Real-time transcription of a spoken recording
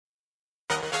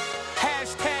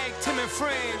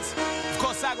friends. Of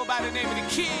course, I go by the name of the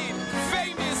Kid,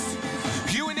 famous.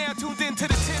 You and now tuned into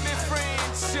the Tim and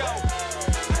Friends show.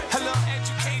 Hello,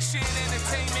 education,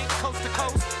 entertainment, coast to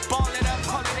coast. Ball it up,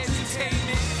 call it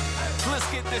entertainment. Let's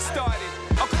get this started.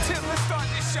 Uncle Tim, let's start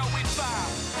this show in 5,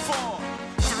 4,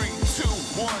 3,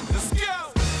 2, 1. Let's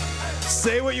go.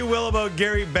 Say what you will about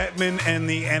Gary Bettman and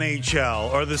the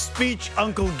NHL, or the speech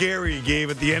Uncle Gary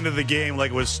gave at the end of the game like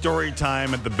it was story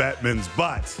time at the Bettmans,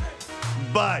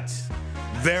 but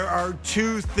there are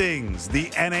two things the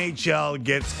NHL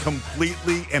gets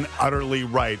completely and utterly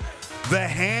right. The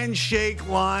handshake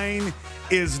line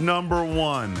is number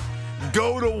one.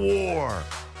 Go to war.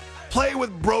 Play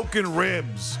with broken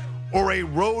ribs or a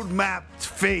road-mapped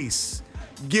face.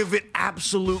 Give it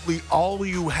absolutely all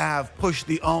you have. Push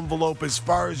the envelope as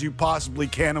far as you possibly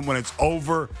can. And when it's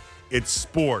over, it's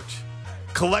sport.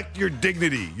 Collect your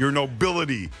dignity, your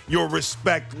nobility, your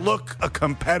respect. Look a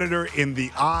competitor in the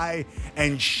eye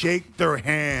and shake their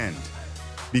hand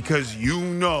because you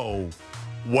know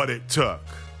what it took.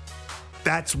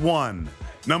 That's one.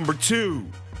 Number two,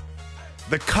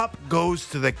 the cup goes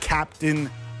to the captain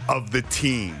of the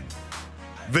team.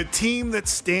 The team that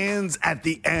stands at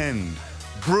the end.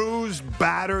 Bruised,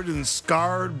 battered, and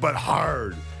scarred, but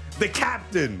hard. The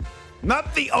captain,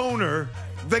 not the owner,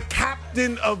 the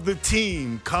captain of the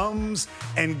team comes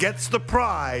and gets the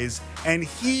prize, and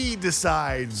he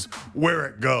decides where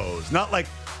it goes. Not like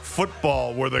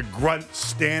football where the grunts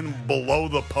stand below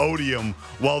the podium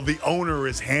while the owner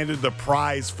is handed the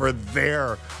prize for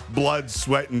their blood,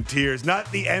 sweat, and tears.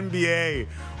 Not the NBA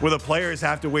where the players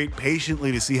have to wait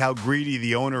patiently to see how greedy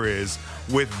the owner is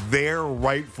with their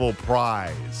rightful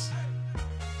prize.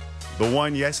 The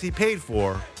one, yes, he paid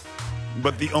for,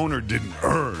 but the owner didn't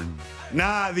earn.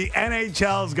 Nah, the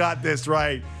NHL's got this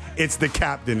right. It's the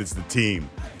captain, it's the team.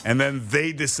 And then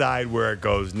they decide where it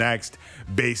goes next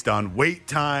based on wait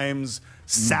times,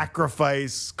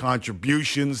 sacrifice,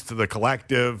 contributions to the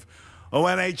collective. Oh,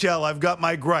 NHL, I've got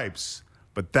my gripes.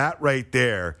 But that right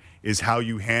there is how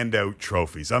you hand out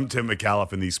trophies. I'm Tim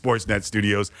McAuliffe in the Sportsnet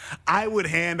studios. I would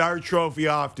hand our trophy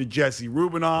off to Jesse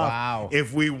Rubinoff. Wow.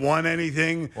 If we won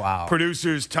anything. Wow.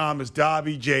 Producers Thomas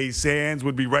Dobby, Jay Sands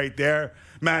would be right there.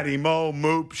 Matty Moe,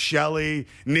 Moop, Shelley,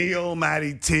 Neil,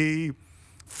 Matty T,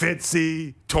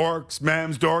 Fitzy, Torx,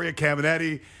 Mems, Doria,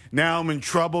 Caminetti. Now I'm in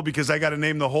trouble because I got to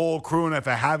name the whole crew, and if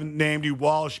I haven't named you,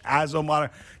 Walsh,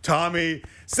 Azomata, Tommy,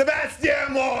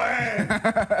 Sebastian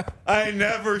Mohan. I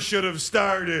never should have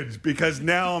started because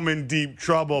now I'm in deep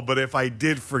trouble, but if I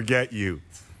did forget you.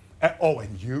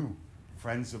 And you,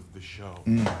 friends of the show.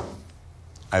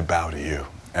 I bow to you,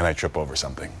 and I trip over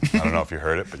something. I don't know if you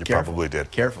heard it, but you probably did.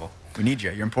 Careful. We need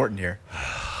you. You're important here.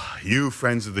 You,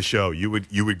 friends of the show, you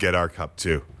would get our cup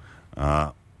too.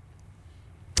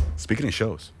 Speaking of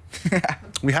shows,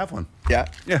 we have one. Yeah.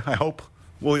 Yeah, I hope.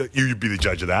 Well, you'd be the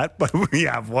judge of that, but we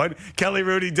have one. Kelly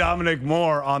Rudy, Dominic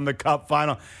Moore on the Cup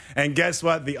final. And guess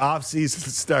what? The offseason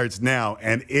starts now,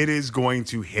 and it is going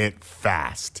to hit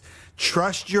fast.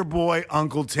 Trust your boy,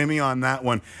 Uncle Timmy, on that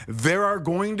one. There are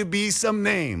going to be some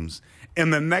names in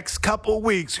the next couple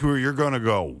weeks who you're going to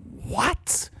go,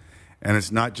 what? And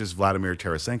it's not just Vladimir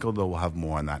Tarasenko, though we'll have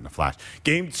more on that in a flash.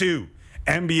 Game 2,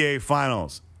 NBA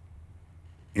Finals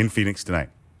in Phoenix tonight.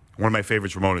 One of my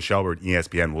favorites, Ramona Shelburne,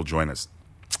 ESPN, will join us.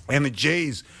 And the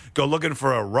Jays go looking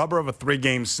for a rubber of a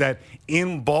 3-game set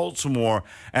in Baltimore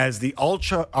as the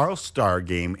All-Star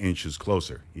game inches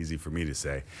closer. Easy for me to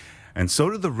say. And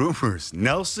so do the rumors.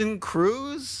 Nelson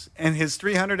Cruz and his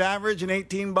 300 average and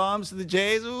 18 bombs to the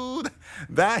Jays. Ooh,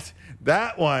 that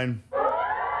one.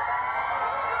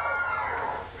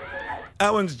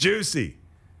 That one's juicy.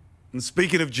 And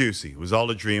speaking of juicy, it was all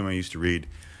a dream. I used to read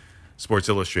Sports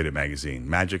Illustrated magazine.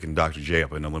 Magic and Dr. J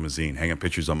up in a limousine, hanging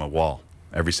pictures on my wall.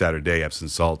 Every Saturday, Epsom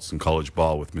salts and college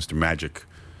ball with Mr. Magic.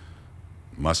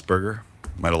 Musburger?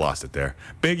 Might have lost it there.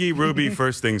 Biggie, Ruby,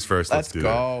 first things first. Let's do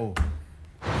go.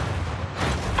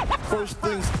 First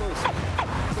things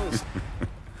first.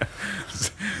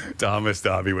 Thomas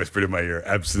Dobby whispered in my ear,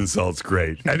 Epsom salt's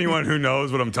great. Anyone who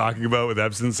knows what I'm talking about with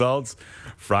Epsom salts,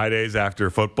 Fridays after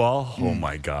football, oh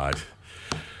my God.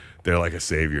 They're like a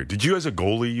savior. Did you as a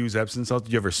goalie use Epsom salt?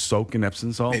 Did you ever soak in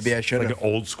Epsom salts? Maybe I should have. Like an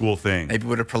old school thing. Maybe it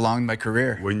would have prolonged my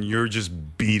career. When you're just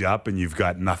beat up and you've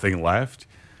got nothing left,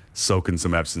 soak in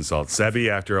some Epsom salt. Sebi,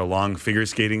 after a long figure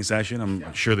skating session,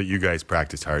 I'm sure that you guys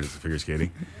practiced hard at figure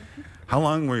skating. How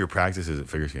long were your practices at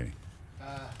figure skating?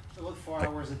 About 4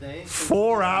 hours a day.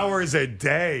 4 hours a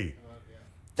day.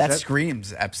 That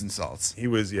screams Epsom salts. He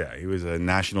was a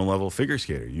national level figure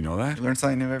skater. You know that? You learn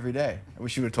something new every day. I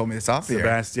wish you would have told me this off the air.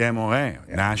 Sebastien Morin,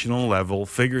 national level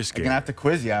figure I'm skater. gonna have to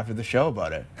quiz you after the show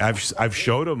about it. I've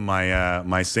showed him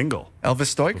my single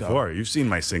Elvis Stoico. before. You've seen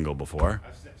my single before.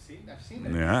 I've seen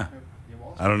it. Yeah.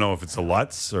 I don't know if it's a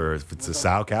Lutz or if it's a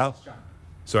sow cow.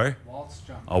 Sorry? Waltz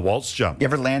jump. A waltz jump. You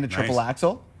ever land a triple Nice.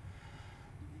 axel?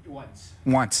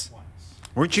 Once.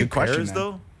 Weren't you Good question, pairs man.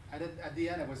 though? At the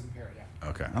end, I wasn't paired, yeah.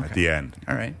 Okay. At the end.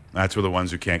 All right. That's where the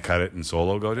ones who can't cut it in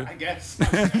solo go to? I guess.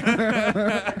 What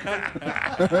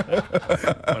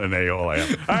an a-hole I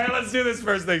am. All right, let's do this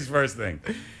first things first thing.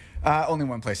 Only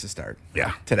one place to start.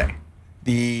 Yeah. Today.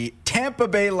 The Tampa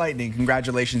Bay Lightning,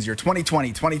 congratulations, your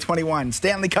 2020-2021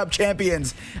 Stanley Cup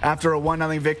champions after a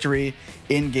 1-0 victory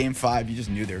in Game 5. You just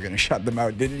knew they were going to shut them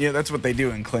out, didn't you? That's what they do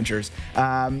in clinchers.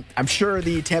 I'm sure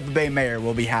the Tampa Bay mayor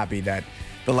will be happy that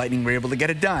the Lightning were able to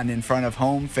get it done in front of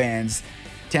home fans.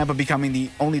 Tampa becoming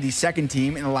only the second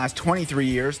team in the last 23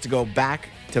 years to go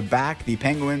back-to-back. The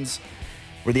Penguins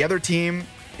were the other team.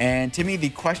 And, Timmy, the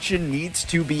question needs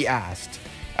to be asked.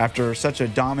 After such a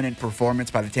dominant performance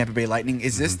by the Tampa Bay Lightning,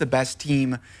 is this the best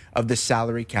team of the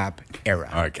salary cap era?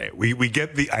 Okay, we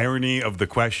get the irony of the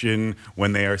question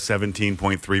when they are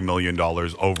 $17.3 million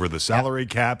over the salary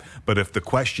cap. But if the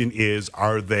question is,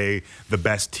 are they the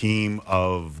best team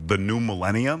of the new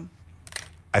millennium?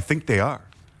 I think they are.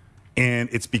 And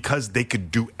it's because they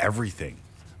could do everything.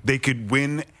 They could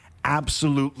win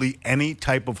absolutely any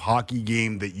type of hockey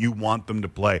game that you want them to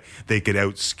play. They could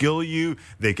out-skill you.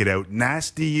 They could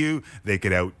out-nasty you. They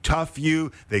could out-tough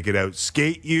you. They could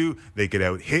out-skate you. They could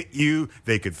out-hit you.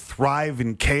 They could thrive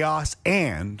in chaos.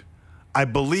 And I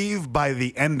believe by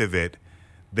the end of it,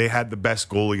 they had the best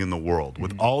goalie in the world.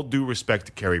 With all due respect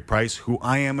to Carey Price, who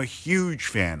I am a huge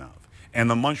fan of. And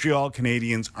the Montreal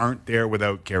Canadiens aren't there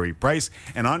without Carey Price.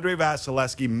 And Andrei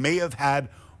Vasilevsky may have had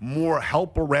more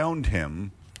help around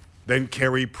him than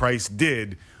Carey Price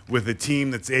did with a team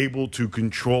that's able to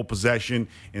control possession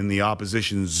in the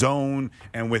opposition zone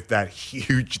and with that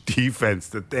huge defense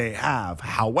that they have.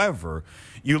 However,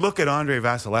 you look at Andrei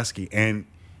Vasilevsky, and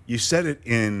you said it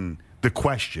in the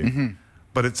question,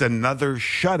 but it's another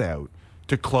shutout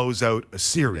to close out a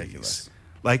series. Ridiculous.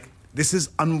 Like, this is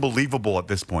unbelievable at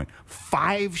this point.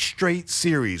 5 straight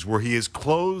series where he has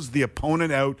closed the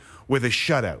opponent out with a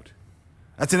shutout.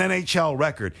 That's an NHL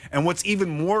record. And what's even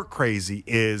more crazy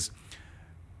is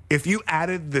if you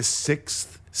added the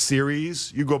 6th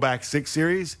series, you go back 6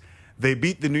 series, they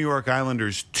beat the New York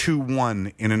Islanders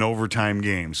 2-1 in an overtime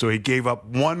game. So he gave up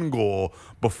 1 goal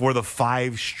before the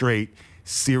 5 straight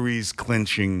series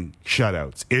clinching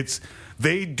shutouts.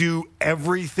 They do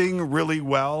everything really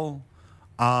well.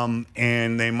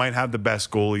 And they might have the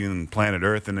best goalie in planet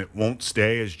Earth, and it won't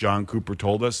stay, as John Cooper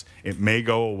told us. It may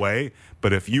go away.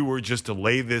 But if you were just to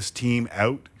lay this team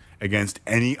out against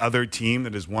any other team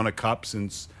that has won a cup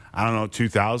since,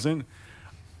 2000,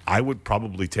 I would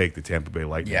probably take the Tampa Bay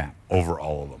Lightning over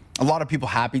all of them. A lot of people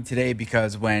happy today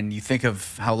because when you think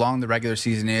of how long the regular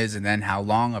season is and then how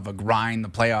long of a grind the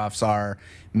playoffs are,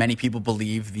 many people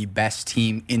believe the best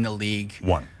team in the league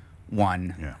won.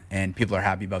 Yeah. And people are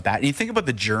happy about that. And you think about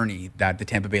the journey that the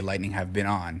Tampa Bay Lightning have been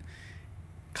on.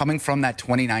 Coming from that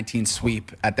 2019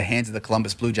 sweep at the hands of the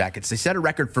Columbus Blue Jackets, they set a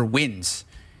record for wins.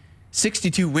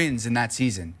 62 wins in that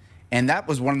season. And that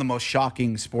was one of the most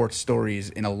shocking sports stories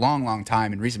in a long, long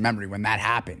time in recent memory when that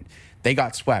happened. They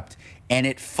got swept. And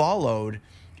it followed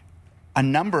a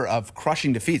number of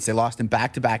crushing defeats. They lost in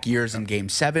back-to-back years in Game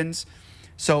 7s.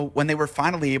 So when they were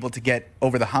finally able to get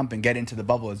over the hump and get into the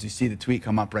bubble, as you see the tweet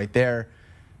come up right there,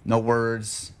 no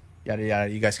words, yada, yada,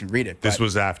 you guys can read it. This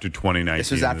was after 2019, this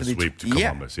was after the sweep to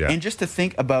Columbus. Yeah. And just to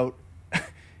think about,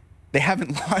 they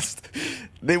haven't lost,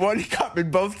 they won a cup in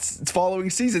both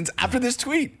following seasons after this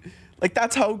tweet. Like,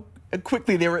 that's how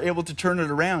quickly they were able to turn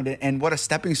it around, and what a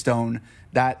stepping stone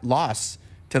that loss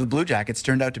to the Blue Jackets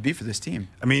turned out to be for this team.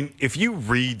 I mean, if you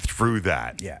read through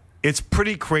that, it's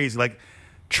pretty crazy. Like,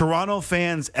 Toronto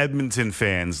fans, Edmonton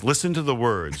fans, listen to the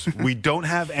words. We don't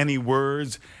have any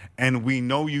words, and we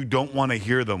know you don't want to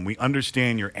hear them. We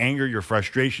understand your anger, your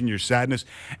frustration, your sadness,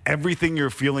 everything you're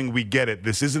feeling, we get it.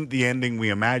 This isn't the ending we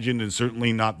imagined and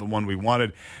certainly not the one we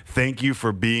wanted. Thank you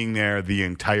for being there the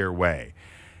entire way.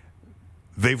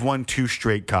 They've won 2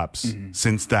 straight cups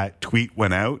since that tweet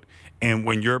went out, and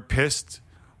when you're pissed,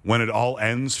 when it all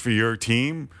ends for your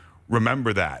team,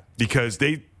 remember that, because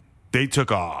they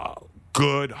took a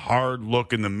good, hard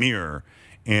look in the mirror,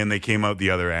 and they came out the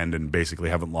other end and basically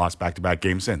haven't lost back-to-back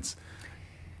games since.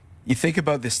 You think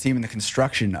about this team and the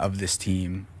construction of this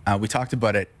team. We talked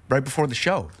about it right before the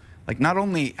show. like, not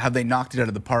only have they knocked it out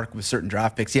of the park with certain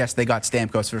draft picks, yes, they got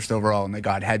Stamkos first overall and they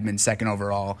got Hedman second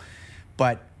overall,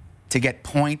 but to get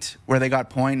Point where they got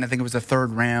Point, I think it was the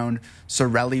third round.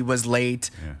 Cirelli was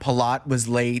late. Yeah. Palat was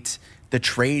late. The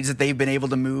trades that they've been able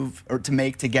to move or to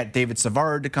make to get David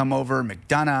Savard to come over,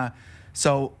 McDonough.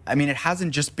 So, I mean, it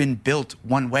hasn't just been built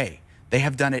one way. They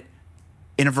have done it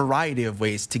in a variety of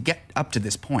ways to get up to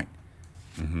this point.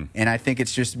 Mm-hmm. And I think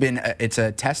it's just been, it's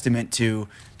a testament to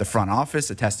the front office,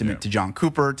 a testament to John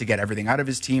Cooper to get everything out of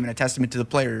his team, and a testament to the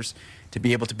players to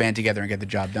be able to band together and get the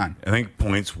job done. I think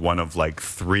Point's one of like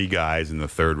 3 guys in the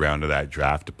third round of that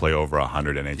draft to play over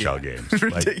 100 NHL games.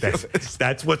 Ridiculous. Like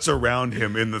that's what's around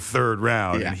him in the third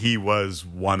round, and he was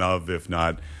one of, if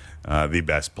not the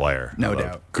best player. No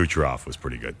doubt. Kucherov was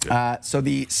pretty good, too. So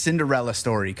the Cinderella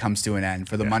story comes to an end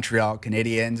for the Montreal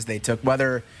Canadiens. They took,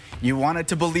 whether you wanted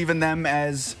to believe in them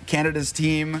as Canada's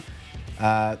team,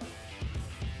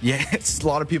 yes, a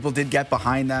lot of people did get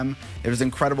behind them. It was an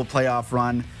incredible playoff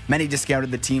run. Many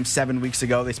discounted the team 7 weeks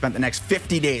ago. They spent the next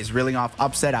 50 days reeling off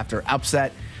upset after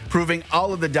upset, proving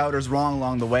all of the doubters wrong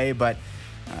along the way, but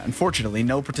unfortunately,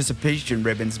 no participation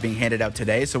ribbons being handed out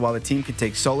today. So while the team could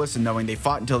take solace in knowing they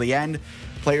fought until the end,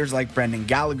 players like Brendan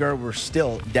Gallagher were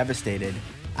still devastated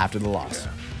after the loss.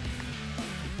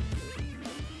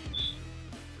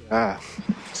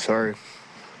 Sorry.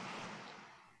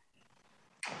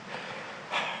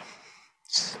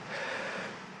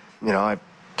 You know, I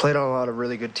played on a lot of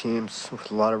really good teams with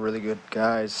a lot of really good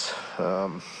guys.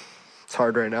 It's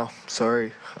hard right now.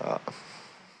 Sorry.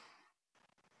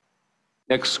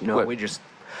 Next, no,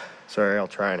 sorry, I'll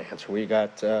try and answer. We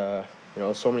got, so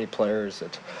many players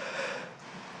that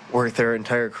worked their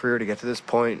entire career to get to this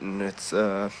point, and it's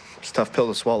a tough pill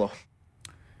to swallow.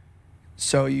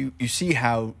 So you see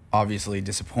how obviously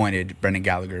disappointed Brendan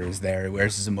Gallagher is there. He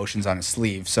wears his emotions on his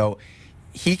sleeve. So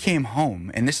he came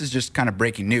home, and this is just kind of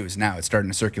breaking news now. It's starting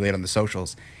to circulate on the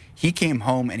socials. He came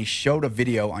home and he showed a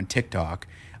video on TikTok.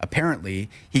 Apparently,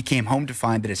 he came home to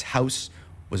find that his house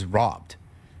was robbed.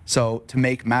 So to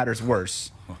make matters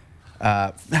worse,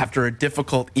 after a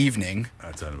difficult evening,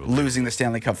 losing the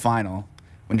Stanley Cup final,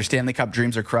 when your Stanley Cup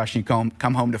dreams are crushed, you come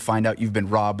home to find out you've been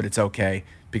robbed, but it's okay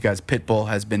because Pitbull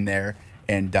has been there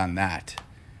and done that.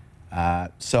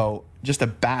 So just a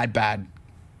bad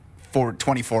for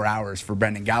 24 hours for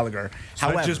Brendan Gallagher. So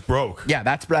however, that just broke. Yeah,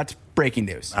 that's breaking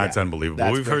news. That's unbelievable.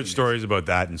 We've heard stories about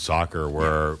that in soccer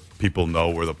where people know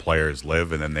where the players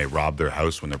live and then they rob their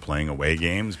house when they're playing away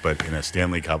games, but in a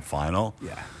Stanley Cup final.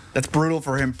 Yeah. That's brutal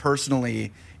for him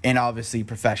personally and obviously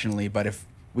professionally, but if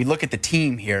we look at the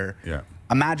team here,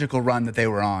 a magical run that they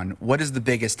were on, what is the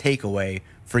biggest takeaway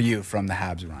for you from the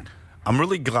Habs run? I'm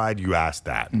really glad you asked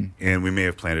that, and we may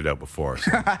have planned it out before.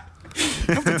 So.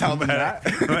 You have to tell them that.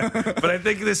 But I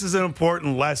think this is an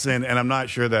important lesson, and I'm not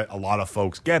sure that a lot of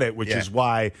folks get it, which is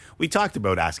why we talked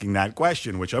about asking that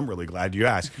question, which I'm really glad you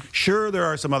asked. Sure, there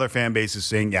are some other fan bases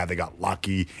saying, they got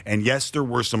lucky, and yes, there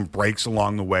were some breaks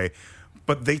along the way,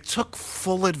 but they took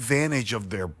full advantage of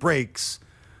their breaks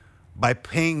by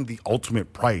paying the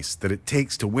ultimate price that it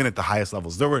takes to win at the highest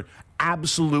levels. There were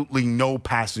absolutely no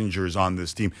passengers on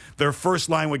this team. Their first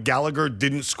line with Gallagher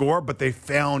didn't score, but they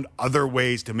found other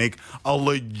ways to make a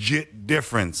legit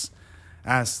difference.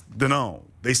 As Danault,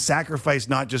 they sacrificed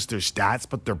not just their stats,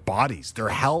 but their bodies, their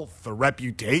health, their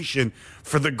reputation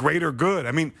for the greater good.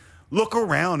 I mean, look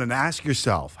around and ask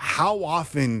yourself, how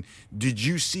often did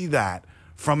you see that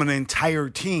from an entire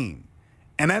team?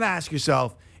 And then ask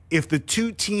yourself, if the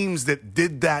two teams that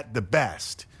did that the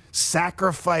best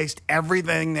sacrificed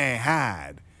everything they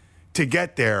had to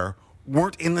get there,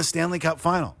 weren't in the Stanley Cup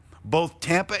final. Both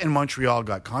Tampa and Montreal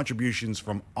got contributions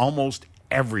from almost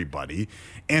everybody.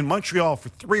 And Montreal, for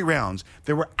 3 rounds,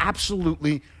 there were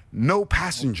absolutely no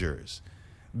passengers.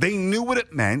 They knew what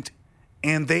it meant,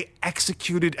 and they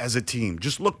executed as a team.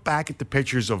 Just look back at the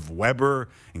pictures of Weber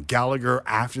and Gallagher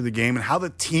after the game and how the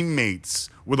teammates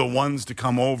were the ones to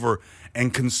come over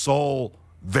and console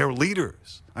their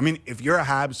leaders. I mean, if you're a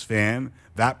Habs fan,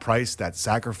 that price, that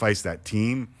sacrifice, that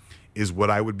team is what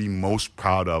I would be most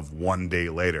proud of one day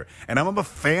later. And if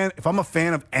I'm a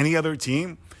fan of any other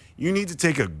team, you need to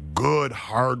take a good,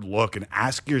 hard look and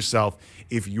ask yourself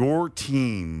if your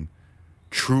team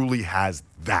truly has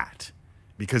that.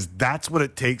 Because that's what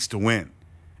it takes to win.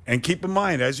 And keep in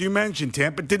mind, as you mentioned,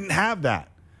 Tampa didn't have that.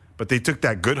 But they took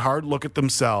that good, hard look at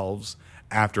themselves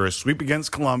after a sweep against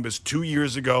Columbus 2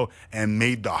 years ago and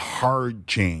made the hard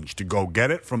change to go get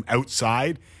it from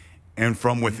outside and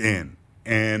from within.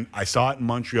 And I saw it in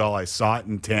Montreal. I saw it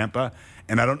in Tampa.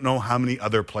 And I don't know how many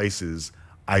other places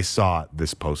I saw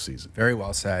this postseason. Very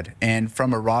well said. And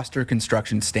from a roster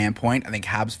construction standpoint, I think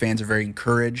Habs fans are very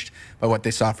encouraged by what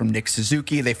they saw from Nick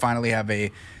Suzuki. They finally have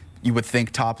you would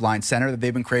think, top-line center that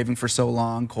they've been craving for so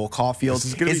long. Cole Caulfield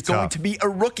is going to be a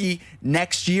rookie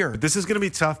next year. But this is going to be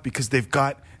tough because they've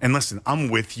got, and listen, I'm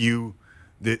with you.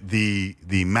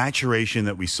 The maturation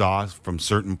that we saw from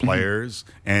certain players,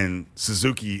 and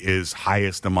Suzuki is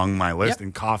highest among my list,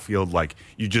 and Caulfield, like,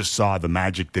 you just saw the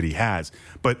magic that he has.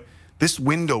 But this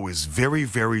window is very,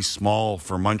 very small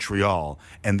for Montreal,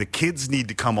 and the kids need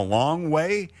to come a long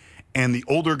way, and the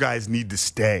older guys need to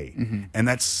stay. And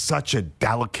that's such a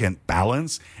delicate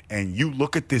balance. And you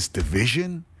look at this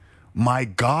division, my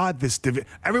God, this division.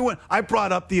 Everyone, I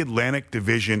brought up the Atlantic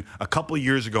Division a couple of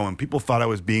years ago, and people thought I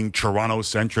was being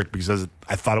Toronto-centric because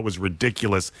I thought it was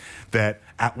ridiculous that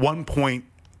at one point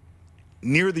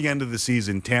near the end of the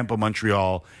season, Tampa,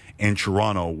 Montreal, and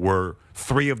Toronto were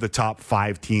 3 of the top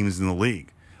 5 teams in the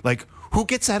league. Like, who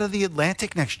gets out of the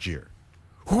Atlantic next year?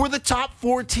 Who are the top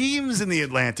 4 teams in the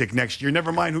Atlantic next year?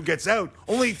 Never mind who gets out.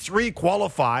 Only 3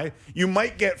 qualify. You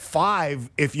might get 5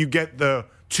 if you get the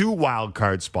 2 wild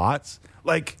card spots.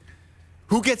 Like,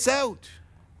 who gets out?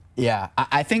 Yeah,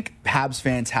 I think Habs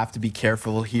fans have to be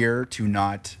careful here to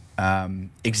not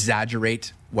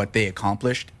exaggerate what they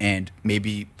accomplished and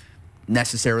maybe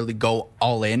necessarily go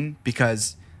all in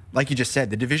because, like you just said,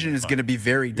 the division is going to be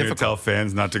very difficult. You're gonna tell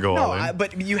fans not to go all in?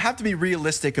 But you have to be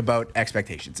realistic about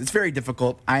expectations. It's very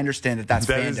difficult. I understand that that's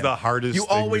That fandom. is the hardest You thing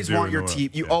to always do want in your the world. team.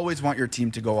 You Yeah. always want your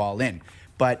team to go all in,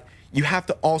 but you have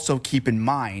to also keep in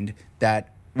mind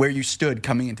that where you stood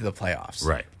coming into the playoffs.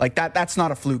 Right. Like that's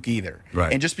not a fluke either.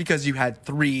 Right. And just because you had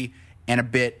 3 and a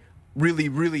bit really,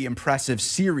 really impressive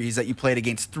series that you played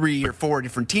against 3 or 4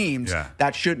 different teams,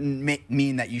 that shouldn't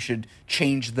mean that you should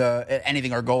change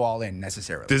anything or go all in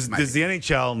necessarily. Does the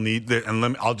NHL need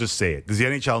I'll just say it. Does the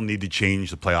NHL need to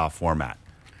change the playoff format?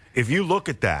 If you look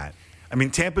at that, I mean,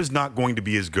 Tampa's not going to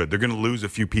be as good. They're going to lose a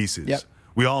few pieces. Yep.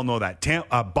 We all know that.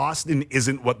 Boston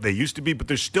isn't what they used to be, but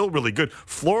they're still really good.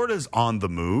 Florida's on the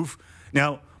move.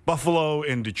 Now, Buffalo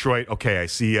and Detroit, okay, I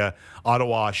see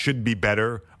Ottawa should be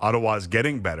better. Ottawa's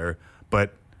getting better,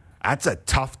 but that's a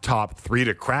tough top 3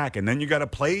 to crack, and then you got to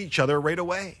play each other right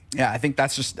away. Yeah, I think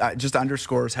that's just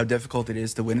underscores how difficult it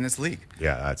is to win in this league.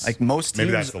 Yeah, that's like most teams.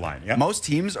 Maybe that's the line. Yeah. Most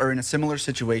teams are in a similar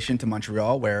situation to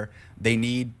Montreal, where they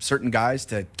need certain guys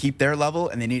to keep their level,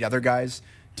 and they need other guys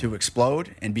to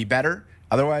explode and be better.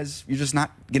 Otherwise, you're just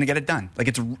not going to get it done.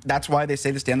 Like that's why they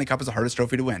say the Stanley Cup is the hardest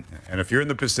trophy to win. And if you're in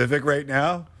the Pacific right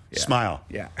now, smile.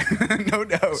 Yeah, no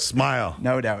doubt. Smile.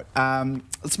 No doubt.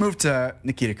 Let's move to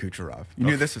Nikita Kucherov. You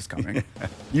knew this was coming.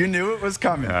 You knew it was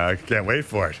coming. I can't wait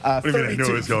for it. What do you mean I knew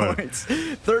it was going?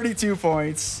 32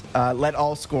 points, led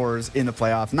all scorers in the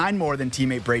playoffs. 9 more than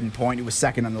teammate Braden Point, who was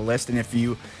second on the list. And if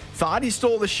you thought he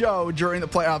stole the show during the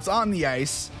playoffs on the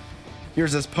ice,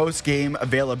 here's his post-game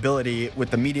availability with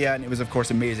the media. And it was, of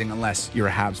course, amazing unless you're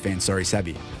a Habs fan. Sorry,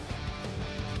 Sebi.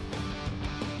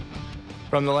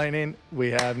 From the Lightning,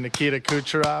 we have Nikita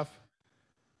Kucherov.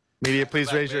 Media,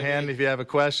 please raise your hand if you have a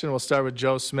question. We'll start with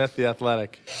Joe Smith, The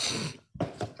Athletic.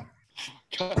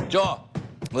 Joe,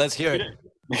 let's hear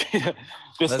it.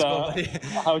 Just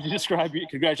how would you describe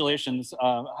congratulations?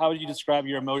 How would you describe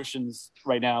your emotions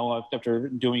right now after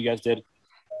doing what you guys did?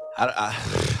 I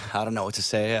don't know what to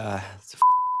say. It's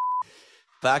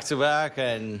back to back,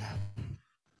 and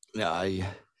I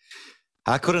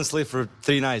couldn't sleep for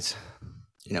 3 nights.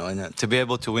 And to be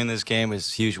able to win this game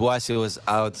is huge. Vasil was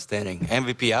outstanding.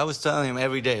 MVP. I was telling him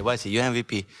every day, Vasil, you're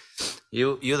MVP.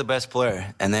 You're the best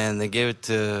player. And then they gave it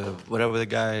to whatever the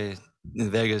guy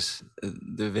in Vegas,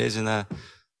 the Vezina.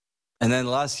 And then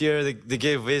last year they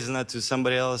gave Vezina to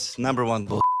somebody else. Number one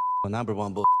bull.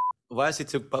 Vasil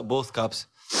took both cups.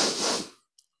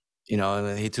 He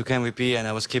took MVP, and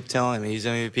I was keep telling him he's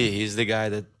MVP. He's the guy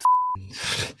that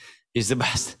he's the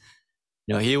best.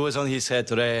 He was on his head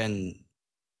today, and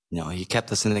he kept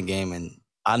us in the game. And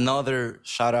another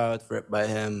shout out by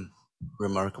him,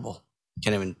 remarkable.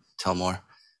 Can't even tell more.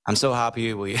 I'm so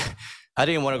happy. I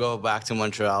didn't want to go back to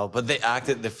Montreal, but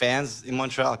the fans in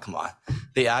Montreal, come on.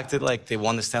 They acted like they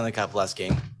won the Stanley Cup last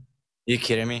game. Are you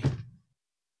kidding me?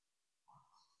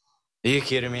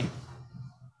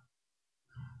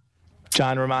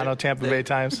 John Romano, Tampa Bay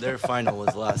Times. Their final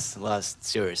was last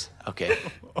series. Okay.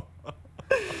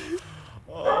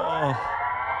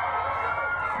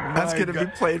 That's going to be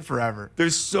played forever.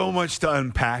 There's so much to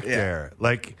unpack there.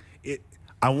 Like,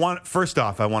 first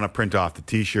off, I want to print off the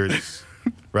T-shirts,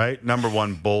 right? Number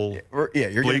 1, bull. Yeah,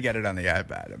 you're going to get it on the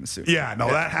iPad, I'm assuming. Yeah, no,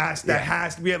 that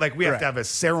has to be, like, we have to have a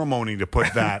ceremony to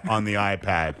put that on the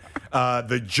iPad.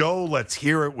 The Joe Let's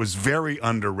Hear It was very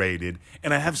underrated.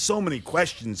 And I have so many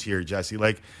questions here, Jesse.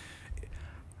 Like,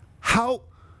 how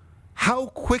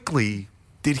quickly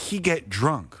did he get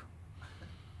drunk?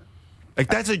 Like,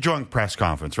 that's a drunk press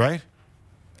conference, right?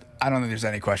 I don't think there's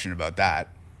any question about that.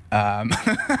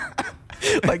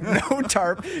 Like, no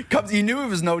tarp comes. You knew it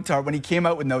was no tarp when he came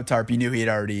out with no tarp. You knew he had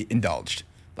already indulged.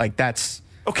 Like, that's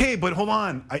okay. But hold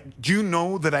on. Do you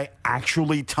know that I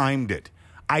actually timed it?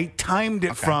 I timed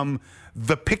it from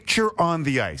the picture on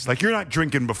the ice. Like, you're not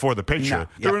drinking before the picture. No.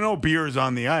 There were no beers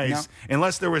on the ice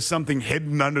unless there was something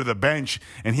hidden under the bench,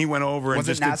 and he went over and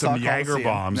just did some Jaeger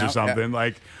bombs or something.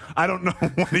 Like, I don't know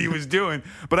what he was doing,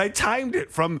 but I timed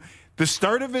it from the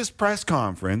start of his press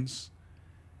conference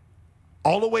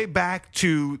all the way back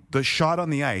to the shot on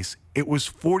the ice. It was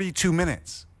 42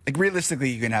 minutes. like realistically,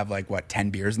 you can have like what 10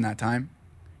 beers in that time.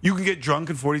 You can get drunk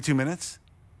in 42 minutes?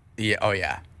 Yeah. Oh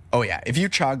yeah. Oh yeah. If you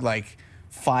chug like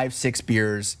 5-6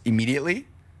 beers immediately,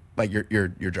 like you're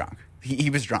drunk. He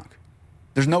was drunk.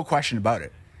 There's no question about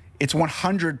it. It's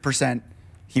 100%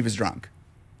 he was drunk.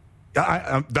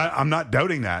 I'm not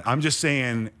doubting that. I'm just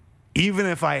saying, even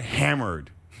if I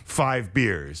hammered 5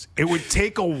 beers, it would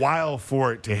take a while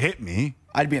for it to hit me.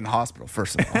 I'd be in the hospital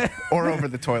first of all, or over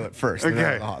the toilet first.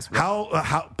 Okay. The hospital.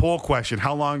 How? Poll question: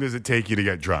 how long does it take you to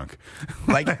get drunk?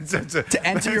 Like to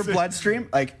enter your bloodstream?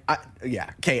 Like, yeah.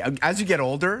 Okay. As you get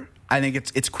older, I think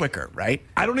it's quicker, right?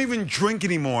 I don't even drink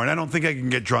anymore, and I don't think I can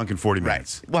get drunk in 40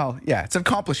 minutes. Right. Well, yeah, it's an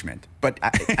accomplishment, but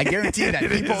I guarantee that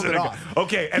he pulled it off.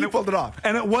 Okay, and he pulled it off.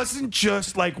 And it wasn't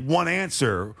just like one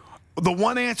answer. The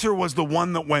one answer was the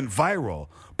one that went viral.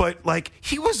 But, like,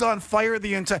 he was on fire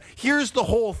the entire... Here's the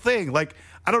whole thing. Like,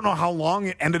 I don't know how long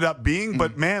it ended up being,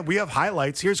 but, man, we have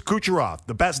highlights. Here's Kucherov,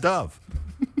 the best of.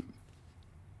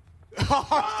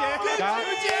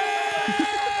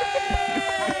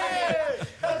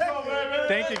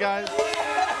 Thank you, guys.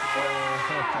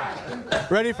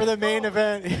 Ready for the main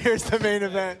event. Here's the main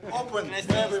event. Open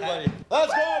for everybody.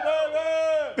 Let's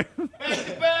go,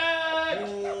 baby! Back!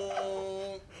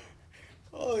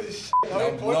 Holy shit.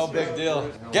 No big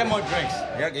deal. Get more drinks.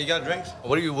 You got drinks?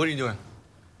 What are you doing?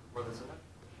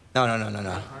 No.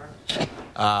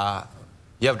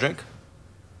 You have drink?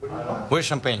 Where's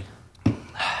champagne?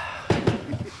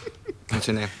 What's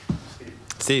your name?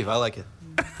 Steve, I like it.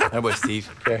 That boy Steve.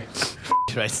 Okay.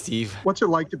 Right, Steve. What's it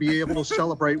like to be able to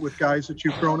celebrate with guys that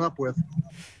you've grown up with?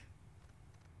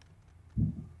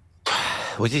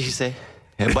 What did he say?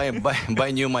 Yeah, buy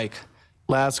a new mic.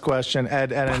 Last question.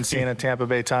 Ed Encina, Tampa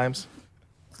Bay Times.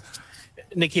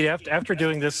 Nikita, after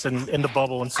doing this in the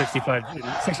bubble in 65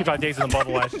 days in the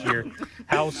bubble last year,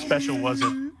 how special was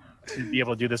it to be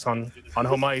able to do this on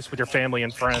home ice with your family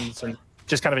and friends and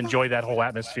just kind of enjoy that whole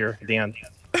atmosphere at the end?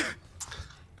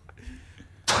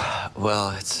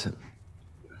 Well, it's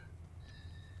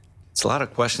a lot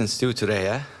of questions too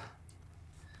today,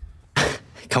 eh?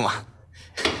 Come on.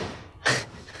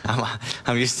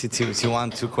 I'm used to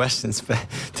 2 questions, but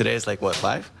today it's like what,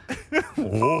 5?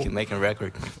 Keep making a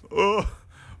record. Oh,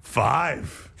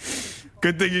 5.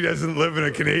 Good thing he doesn't live in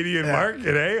a Canadian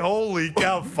market, eh? Holy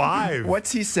cow, 5.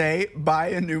 What's he say? Buy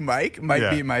a new mic might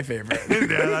be my favorite.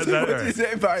 Yeah, that's What's he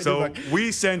say? Buy a new mic.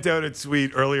 We sent out a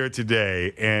tweet earlier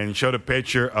today and showed a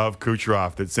picture of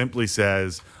Kucherov that simply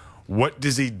says, "What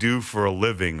does he do for a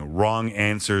living? Wrong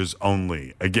answers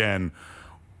only." Again,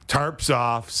 tarps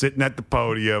off, sitting at the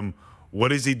podium. What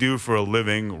does he do for a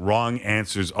living? Wrong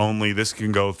answers only. This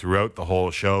can go throughout the whole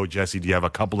show. Jesse, do you have a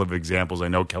couple of examples? I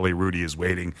know Kelly Rudy is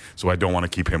waiting, so I don't want to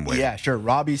keep him waiting. Yeah, sure.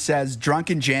 Robbie says,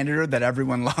 drunken janitor that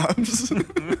everyone loves.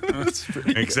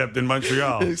 Except in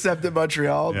Montreal. Except in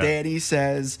Montreal. Yeah. Danny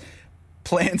says,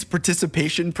 plans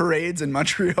participation parades in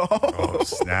Montreal. Oh,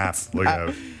 snap. Look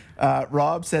out.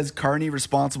 Rob says, Carney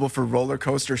responsible for roller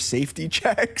coaster safety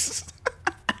checks.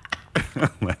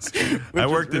 I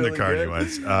worked in the Carney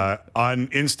once. On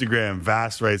Instagram,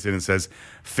 Vast writes in and says,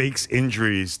 fakes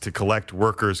injuries to collect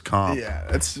workers' comp.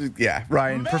 Yeah,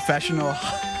 Ryan, professional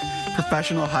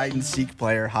hide and seek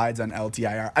player hides on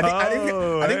LTIR.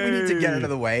 I think we need to get out of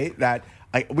the way that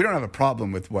we don't have a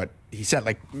problem with what he said.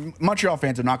 Like, Montreal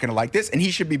fans are not going to like this, and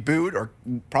he should be booed, or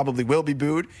probably will be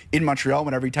booed in Montreal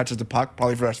whenever he touches the puck,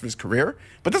 probably for the rest of his career.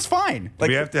 But that's fine. Like,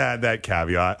 we have to add that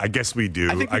caveat. I guess we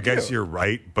do. I guess you're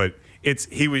right, but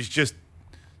he was just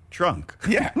drunk.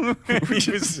 Yeah.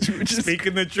 He was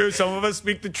speaking the truth. Some of us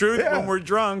speak the truth when we're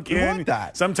drunk. We want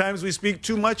that. Sometimes we speak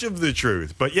too much of the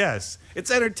truth. But yes,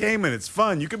 it's entertainment. It's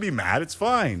fun. You can be mad. It's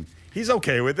fine. He's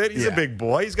okay with it. He's a big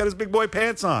boy. He's got his big boy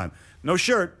pants on. No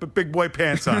shirt, but big boy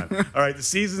pants on. All right, the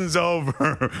season's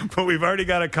over, but we've already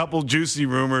got a couple juicy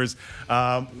rumors.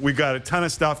 We've got a ton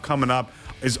of stuff coming up.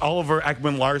 Is Oliver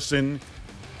Ekman-Larsson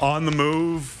on the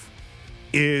move?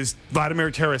 Is Vladimir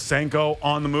Tarasenko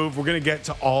on the move? We're going to get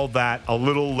to all that a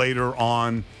little later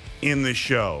on in the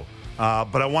show.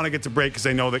 But I want to get to break because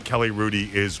I know that Kelly Rudy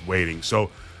is waiting.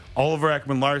 So Oliver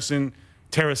Ekman-Larsson,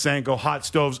 Tarasenko, hot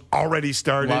stoves already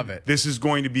started. Love it. This is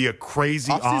going to be a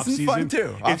crazy offseason. Fun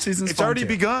too. It's already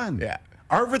begun. Yeah.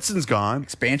 Arvidsson's gone.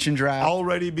 Expansion draft.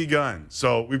 Already begun.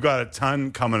 So we've got a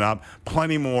ton coming up.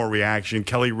 Plenty more reaction.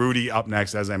 Kelly Rudy up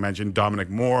next, as I mentioned. Dominic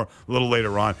Moore a little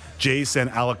later on. Jay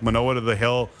sent Alec Manoah to the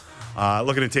Hill.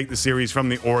 Looking to take the series from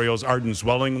the Orioles. Arden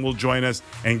Zwelling will join us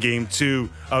in Game 2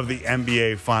 of the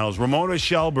NBA Finals. Ramona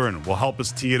Shelburne will help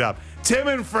us tee it up. Tim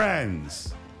and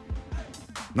Friends.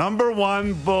 Number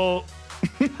 1 Bull.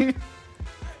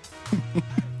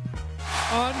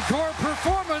 Encore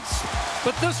performance,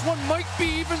 but this one might be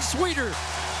even sweeter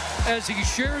as he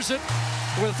shares it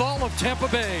with all of Tampa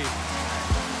Bay.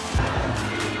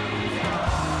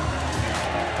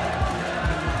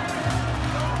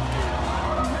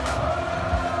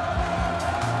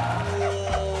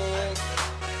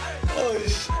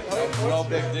 No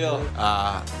big deal.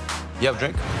 You have a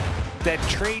drink? That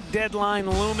trade deadline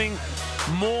looming.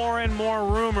 More and more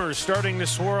rumors starting to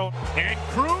swirl. And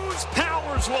Cruz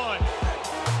powers one.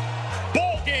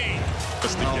 Ball game.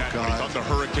 Oh, God. He thought the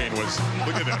hurricane was.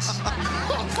 Look at this.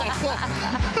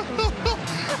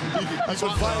 That's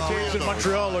what 5 days in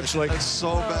Montreal looks like. That's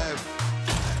so bad.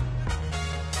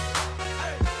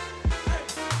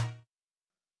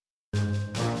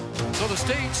 So the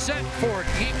stage set for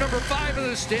game number 5 of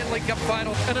the Stanley Cup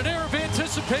Final. And an air of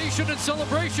anticipation and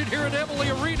celebration here at Emily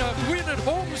Arena. Win at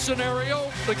home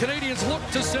scenario. The Canadians look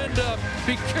to send a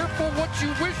be careful what you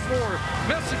wish for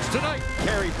message tonight.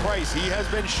 Carey Price, he has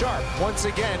been sharp once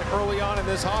again early on in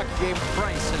this hockey game.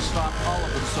 Price has stopped all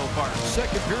of them so far.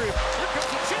 Second period. Here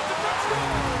comes a chance to touch.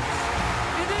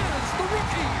 It is the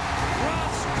rookie,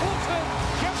 Ross Colton.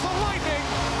 Gets the Lightning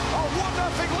a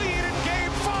 1-0 lead in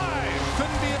game 5.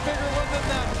 Couldn't be a bigger one than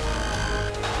that.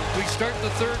 We start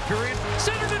the third period.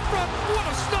 Centered in front. What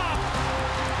a stop.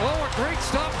 Oh, a great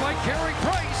stop by Carey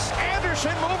Price.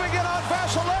 Anderson moving it on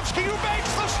Vasilevsky, who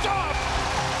makes the stop.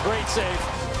 Great save.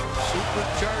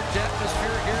 Supercharged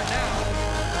atmosphere here now.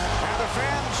 And the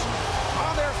fans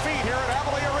on their feet here at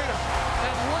Amalie Arena.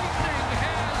 And Lightning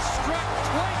has struck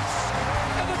twice.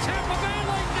 And the Tampa Bay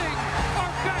Lightning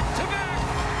are back-to-back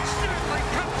Stanley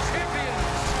Cup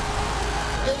champions.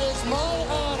 It is my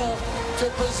honor to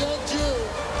present you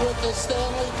with the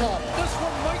Stanley Cup. This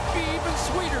one might be even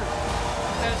sweeter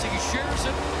as he shares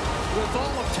it with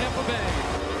all of Tampa Bay.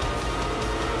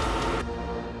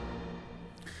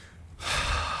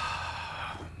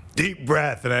 Deep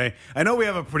breath. And I know we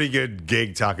have a pretty good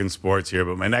gig talking sports here,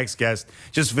 but my next guest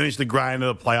just finished the grind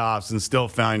of the playoffs and still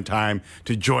found time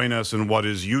to join us on what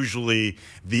is usually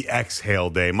the exhale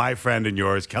day. My friend and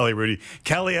yours, Kelly Rudy.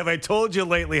 Kelly, have I told you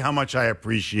lately how much I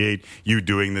appreciate you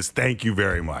doing this? Thank you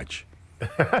very much.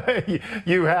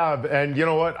 You have, and you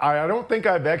know what? I don't think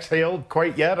I've exhaled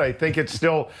quite yet. I think it's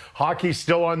still, hockey's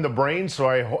still on the brain, so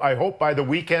I hope by the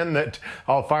weekend that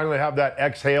I'll finally have that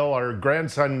exhale. Our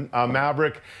grandson,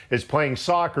 Maverick, is playing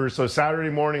soccer, so Saturday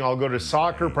morning I'll go to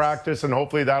soccer practice, and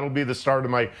hopefully that'll be the start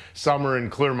of my summer and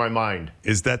clear my mind.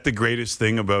 Is that the greatest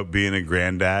thing about being a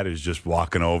granddad, is just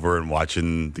walking over and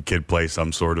watching the kid play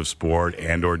some sort of sport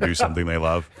and or do something they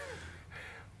love?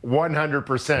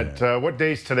 100%. What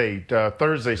day's today?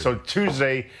 Thursday. So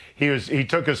Tuesday, he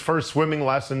took his first swimming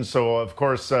lesson. So of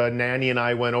course, Nanny and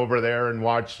I went over there and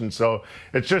watched. And so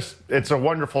it's a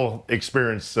wonderful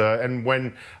experience. And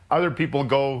when other people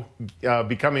go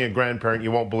becoming a grandparent,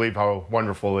 you won't believe how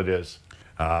wonderful it is.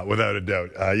 Without a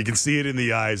doubt. You can see it in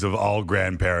the eyes of all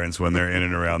grandparents when they're in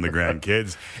and around the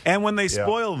grandkids and when they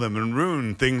spoil them and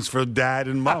ruin things for dad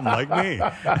and mom like me.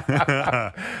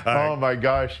 Oh my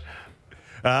gosh.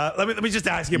 Let me just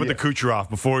ask you about the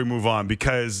Kucherov before we move on,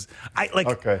 because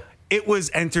it was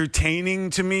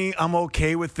entertaining to me. I'm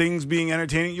okay with things being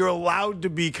entertaining. You're allowed to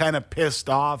be kind of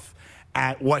pissed off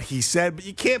at what he said, but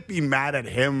you can't be mad at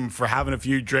him for having a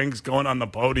few drinks, going on the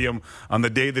podium on the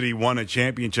day that he won a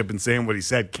championship and saying what he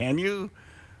said. Can you?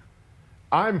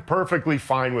 I'm perfectly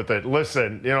fine with it.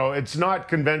 Listen, it's not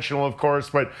conventional, of course,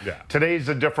 but today's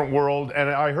a different world. And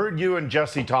I heard you and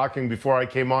Jesse talking before I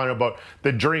came on about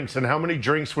the drinks and how many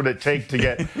drinks would it take to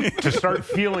get to start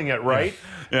feeling it, right?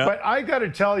 Yeah. But I got to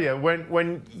tell you,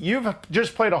 when you've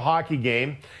just played a hockey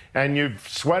game and you've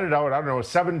sweated out,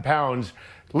 7 pounds,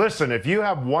 listen, if you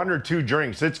have 1 or 2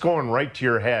 drinks, it's going right to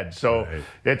your head. So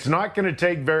it's not going to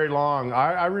take very long.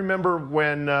 I remember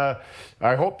when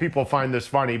I hope people find this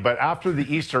funny, but after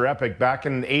the Easter Epic back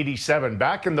in '87,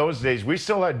 back in those days, we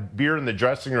still had beer in the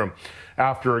dressing room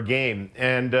after a game.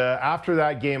 And after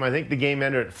that game, I think the game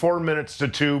ended at 4 minutes to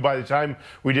 2. By the time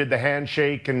we did the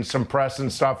handshake and some press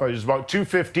and stuff, I was about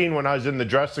 2:15 when I was in the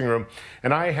dressing room,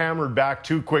 and I hammered back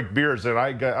 2 quick beers. And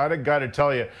I got to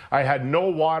tell you, I had no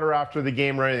water after the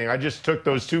game or anything. I just took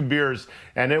those 2 beers,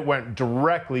 and it went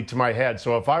directly to my head.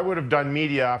 So if I would have done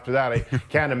media after that, I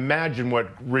can't imagine what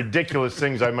ridiculous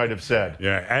things I might have said.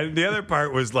 Yeah, and the other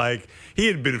part was like he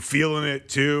had been feeling it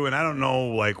too, and I don't know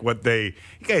like what you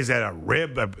guys had a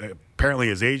rib. Apparently,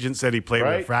 his agent said he played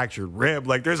with a fractured rib.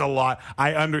 Like, there's a lot.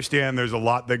 I understand there's a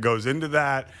lot that goes into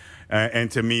that,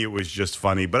 and to me, it was just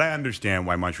funny. But I understand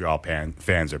why Montreal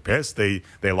fans are pissed. They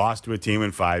lost to a team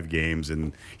in 5 games,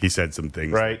 and he said some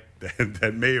things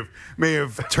that may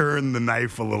have turned the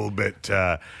knife a little bit.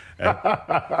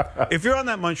 If you're on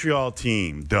that Montreal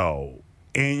team, though,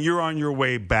 and you're on your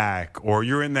way back, or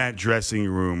you're in that dressing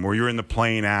room, or you're in the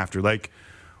plane after, like,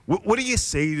 what do you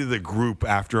say to the group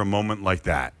after a moment like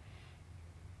that?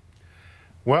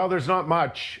 Well, there's not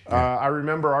much. I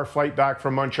remember our flight back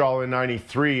from Montreal in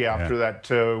 '93 after that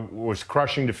was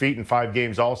crushing defeat in 5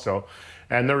 games also.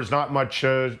 And there was not much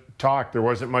talk. There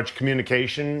wasn't much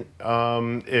communication.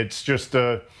 It's just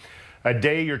a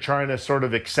day you're trying to sort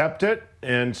of accept it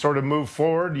and sort of move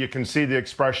forward. You can see the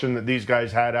expression that these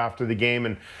guys had after the game.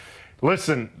 And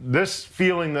listen, this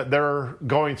feeling that they're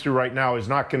going through right now is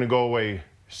not going to go away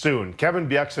soon. Kevin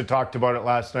Bieksa talked about it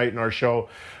last night in our show.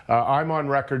 I'm on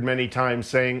record many times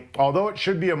saying, although it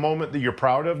should be a moment that you're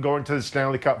proud of going to the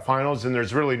Stanley Cup Finals, and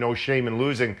there's really no shame in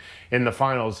losing in the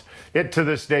finals, it to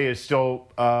this day is still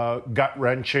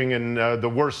gut-wrenching and the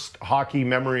worst hockey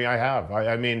memory I have.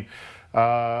 I mean,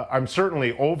 I'm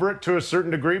certainly over it to a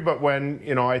certain degree, but when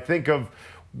I think of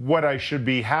what I should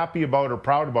be happy about or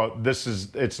proud about,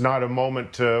 it's not a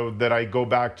moment that I go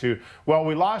back to, well,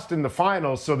 we lost in the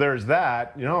finals, so there's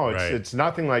that. It's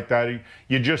nothing like that.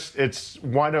 It's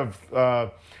one of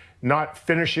not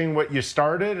finishing what you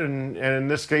started, and in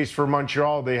this case for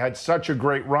Montreal, they had such a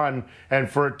great run, and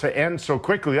for it to end so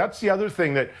quickly, that's the other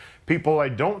thing that people I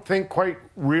don't think quite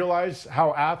realize,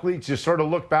 how athletes just sort of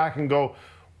look back and go,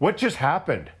 what just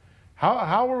happened?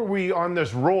 How are we on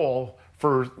this roll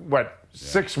for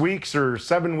 6 weeks or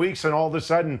 7 weeks, and all of a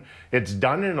sudden it's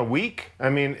done in a week? I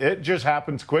mean, it just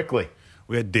happens quickly.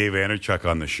 We had Dave Anderchuk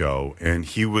on the show, and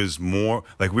he was more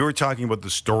like, we were talking about the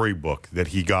storybook that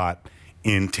he got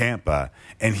in Tampa,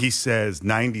 and he says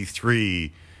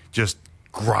 93 just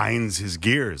grinds his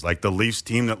gears, like the Leafs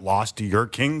team that lost to your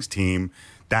Kings team.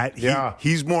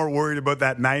 He's more worried about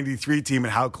that 93 team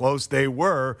and how close they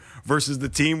were versus the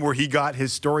team where he got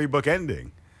his storybook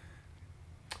ending.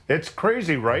 It's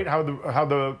crazy, right? How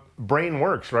the brain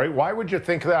works, right? Why would you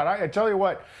think that? I tell you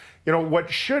what, what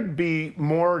should be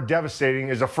more devastating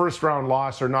is a first-round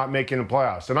loss or not making the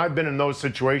playoffs. And I've been in those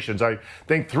situations. I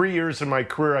think 3 years in my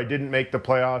career I didn't make the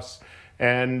playoffs,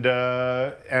 and 2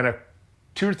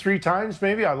 or 3 times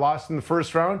maybe I lost in the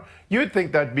first round. You would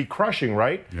think that'd be crushing,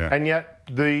 right? Yeah. And yet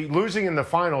the losing in the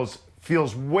finals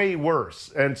feels way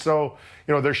worse. And so,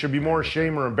 there should be more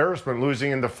shame or embarrassment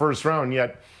losing in the first round,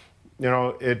 yet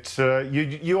it's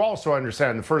you also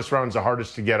understand the first round's the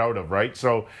hardest to get out of, right?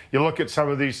 So you look at some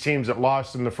of these teams that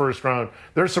lost in the first round.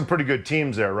 There's some pretty good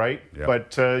teams there, right? Yep.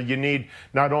 But you need,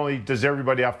 not only does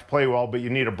everybody have to play well, but you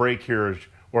need a break here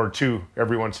or 2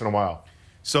 every once in a while.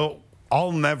 So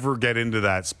I'll never get into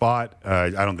that spot.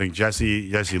 I don't think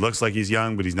Jesse looks like he's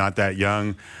young, but he's not that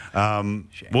young.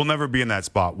 We'll never be in that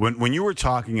spot. When you were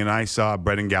talking and I saw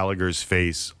Brendan Gallagher's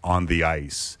face on the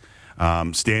ice,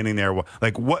 standing there,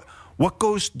 like what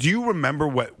goes, do you remember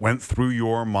what went through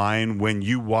your mind when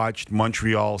you watched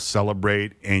Montreal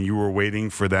celebrate and you were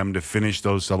waiting for them to finish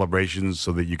those celebrations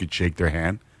so that you could shake their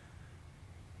hand?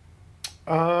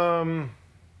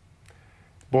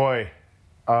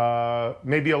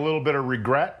 Maybe a little bit of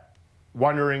regret,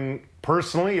 wondering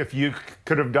personally if you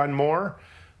could have done more,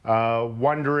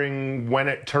 wondering when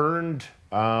it turned,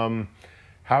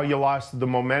 how you lost the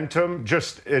momentum.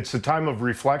 Just, it's a time of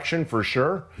reflection for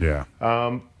sure. Yeah.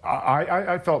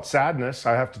 I felt sadness,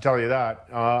 I have to tell you that.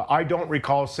 I don't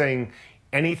recall saying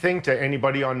anything to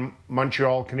anybody on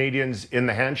Montreal Canadiens in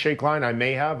the handshake line. I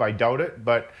may have, I doubt it,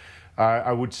 but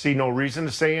I would see no reason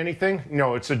to say anything.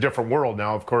 It's a different world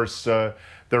now. Of course, they're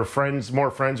more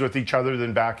friends with each other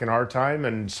than back in our time,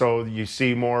 and so you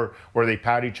see more where they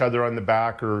pat each other on the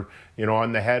back or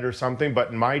on the head or something.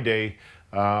 But in my day,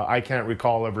 I can't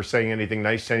recall ever saying anything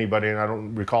nice to anybody, and I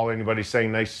don't recall anybody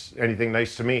saying anything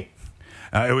nice to me.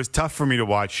 It was tough for me to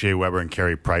watch Shea Weber and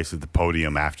Carey Price at the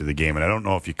podium after the game, and I don't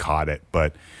know if you caught it,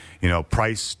 but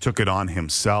Price took it on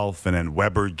himself, and then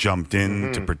Weber jumped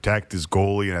in to protect his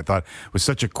goalie, and I thought it was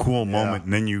such a cool moment.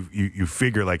 And then you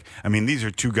figure, these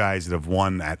are two guys that have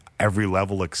won at every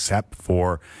level except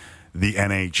for the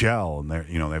NHL,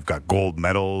 and they've got gold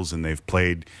medals, and they've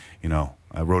played,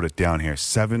 I wrote it down here,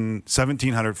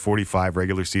 1,745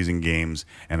 regular season games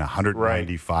and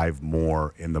 195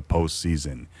 more in the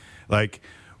postseason.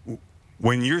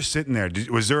 When you're sitting there,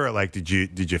 did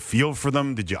you feel for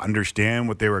them? Did you understand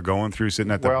what they were going through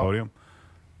sitting at the podium?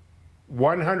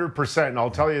 100%. And I'll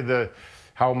tell you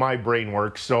how my brain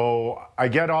works. So I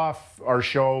get off our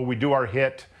show, we do our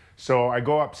hit. So I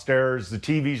go upstairs, the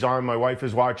TV's on, my wife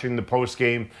is watching the post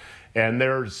game, and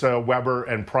there's Weber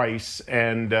and Price.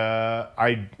 And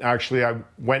I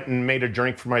went and made a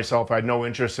drink for myself. I had no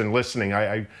interest in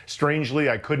listening. Strangely,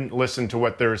 I couldn't listen to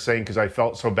what they were saying because I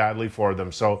felt so badly for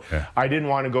them. So I didn't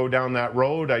want to go down that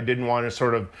road. I didn't want to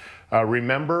sort of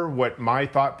remember what my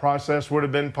thought process would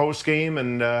have been post game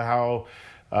and how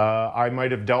I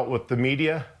might have dealt with the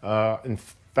media. In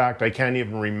fact, I can't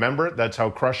even remember it. That's how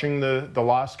crushing the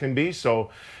loss can be. So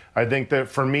I think that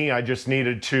for me, I just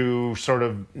needed to sort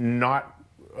of not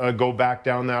go back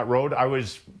down that road. I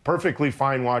was perfectly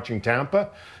fine watching Tampa,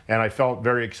 and I felt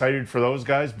very excited for those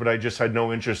guys, but I just had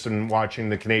no interest in watching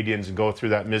the Canadians go through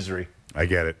that misery. I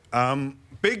get it.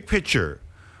 Big picture,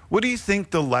 what do you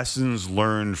think the lessons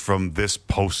learned from this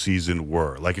postseason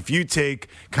were? If you take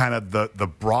kind of the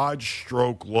broad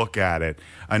stroke look at it,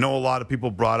 I know a lot of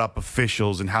people brought up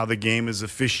officials and how the game is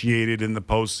officiated in the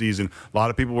postseason. A lot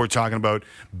of people were talking about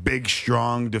big,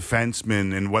 strong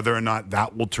defensemen and whether or not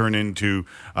that will turn into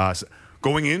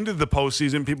going into the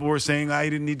postseason. People were saying, I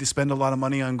didn't need to spend a lot of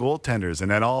money on goaltenders. And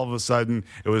then all of a sudden,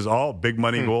 it was all big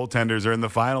money goaltenders are in the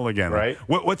final again. Right.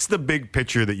 What's the big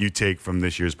picture that you take from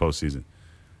this year's postseason?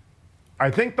 I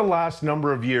think the last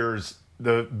number of years,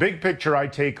 the big picture I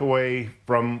take away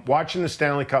from watching the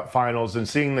Stanley Cup Finals and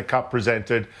seeing the Cup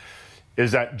presented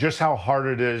is that just how hard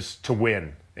it is to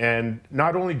win. And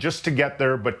not only just to get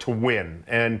there, but to win.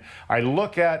 And I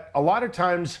look at, a lot of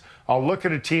times, I'll look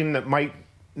at a team that might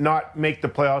not make the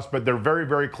playoffs, but they're very,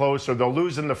 very close, or they'll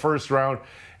lose in the first round.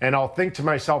 And I'll think to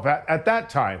myself, at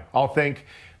that time, I'll think,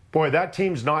 boy, that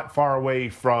team's not far away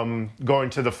from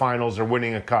going to the finals or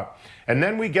winning a cup. And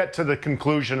then we get to the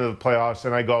conclusion of the playoffs,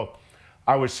 and I go,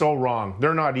 I was so wrong.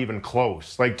 They're not even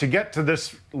close. To get to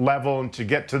this level and to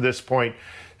get to this point,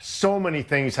 so many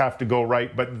things have to go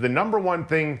right. But the number one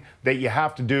thing that you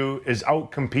have to do is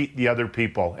outcompete the other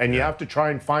people. And you have to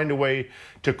try and find a way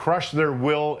to crush their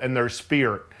will and their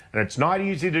spirit. And it's not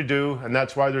easy to do, and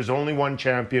that's why there's only one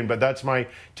champion. But that's my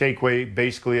takeaway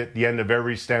basically at the end of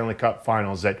every Stanley Cup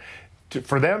Finals, that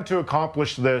for them to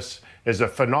accomplish this is a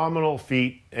phenomenal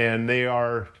feat, and they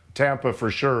are, Tampa for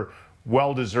sure,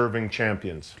 well-deserving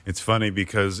champions. It's funny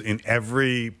because in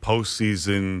every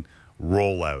postseason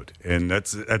rollout, and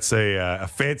that's a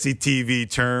fancy TV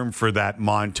term for that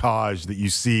montage that you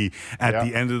see at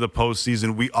the end of the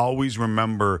postseason, we always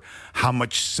remember how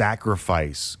much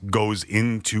sacrifice goes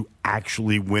into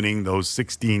actually winning those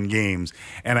 16 games.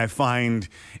 And I find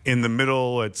in the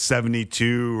middle at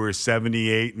 72 or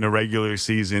 78 in the regular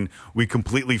season, we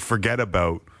completely forget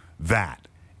about that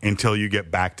until you get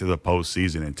back to the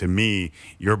postseason. And to me,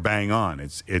 you're bang on.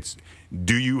 It's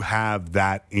do you have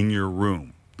that in your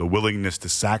room? The willingness to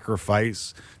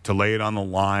sacrifice, to lay it on the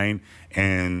line,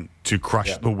 and to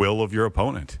crush the will of your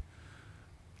opponent.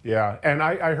 Yeah, and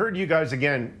I heard you guys,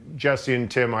 again, Jesse and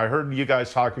Tim, I heard you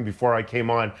guys talking before I came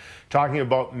on, talking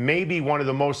about maybe one of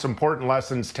the most important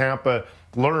lessons Tampa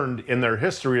learned in their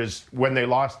history is when they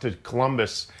lost to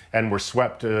Columbus and were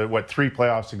swept, 3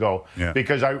 playoffs ago. Yeah.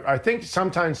 Because I think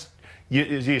sometimes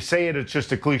you say it, it's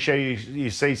just a cliche. You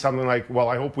say something like, well,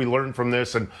 I hope we learn from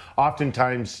this. And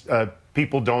oftentimes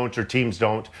people don't, or teams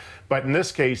don't. But in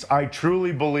this case, I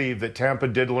truly believe that Tampa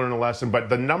did learn a lesson. But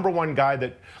the number one guy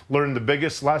that learned the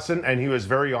biggest lesson, and he was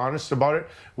very honest about it,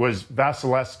 was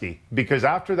Vasilevsky. Because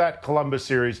after that Columbus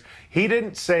series, he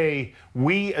didn't say,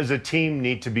 we as a team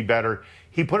need to be better.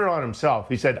 He put it on himself.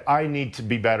 He said, I need to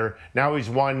be better. Now he's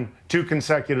won 2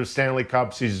 consecutive Stanley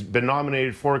Cups. He's been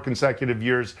nominated 4 consecutive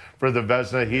years for the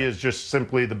Vezina. He is just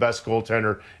simply the best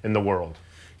goaltender in the world.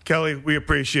 Kelly, we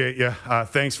appreciate you.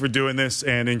 Thanks for doing this,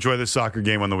 and enjoy the soccer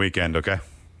game on the weekend, okay?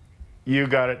 You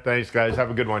got it. Thanks, guys.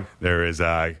 Have a good one. There is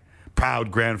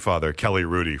proud grandfather Kelly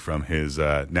Hrudey from his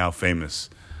now famous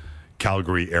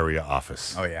Calgary area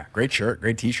office. Oh, yeah. Great shirt.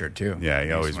 Great T-shirt, too. Yeah,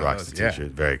 he always rocks the T-shirt.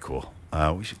 Yeah. Very cool.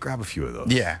 We should grab a few of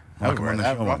those. Yeah. Welcome on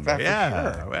the show one day.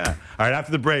 Yeah. All right,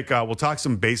 after the break, we'll talk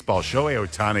some baseball. Shohei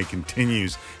Ohtani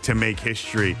continues to make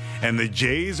history, and the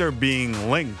Jays are being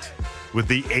linked with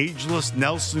the ageless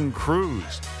Nelson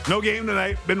Cruz. No game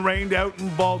tonight. Been rained out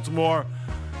in Baltimore.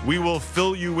 We will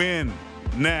fill you in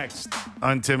next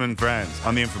on Tim and Friends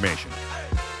on the information.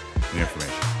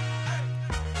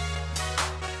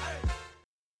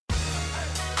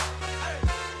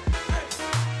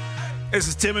 This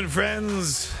is Tim and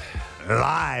Friends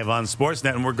live on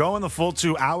Sportsnet, and we're going the full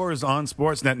 2 hours on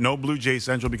Sportsnet. No Blue Jays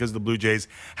Central because the Blue Jays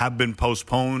have been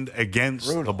postponed against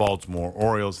the Baltimore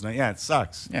Orioles tonight. Yeah, it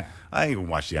sucks. Yeah. I didn't even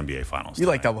watch the NBA Finals. You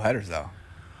like doubleheaders, though.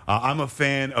 I'm a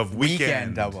fan of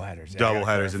weekend doubleheaders.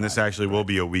 Doubleheaders, and this actually will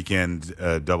be a weekend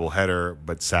doubleheader,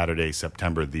 but Saturday,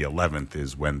 September the 11th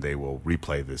is when they will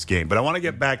replay this game. But I want to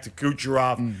get back to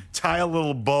Kucherov, tie a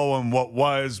little bow on what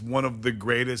was one of the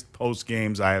greatest post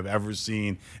games I have ever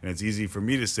seen, and it's easy for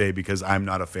me to say because I'm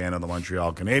not a fan of the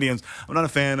Montreal Canadiens. I'm not a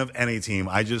fan of any team.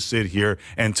 I just sit here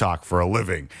and talk for a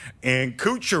living. And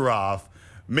Kucherov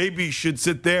maybe should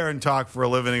sit there and talk for a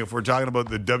living if we're talking about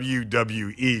the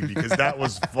WWE, because that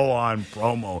was full-on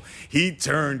promo. He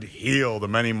turned heel to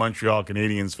many Montreal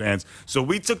Canadiens fans. So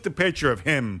we took the picture of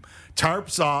him,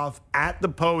 tarps off, at the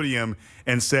podium,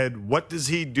 and said, what does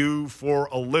he do for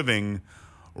a living?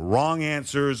 Wrong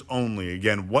answers only.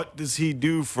 Again, what does he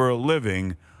do for a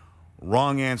living?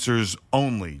 Wrong answers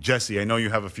only. Jesse, I know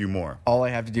you have a few more. All I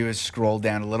have to do is scroll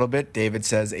down a little bit. David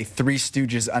says a Three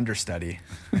Stooges understudy.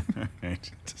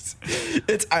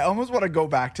 I almost want to go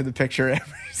back to the picture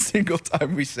every single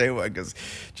time we say one, because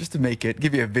just to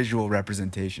give you a visual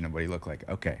representation of what he looked like.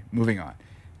 Okay, moving on.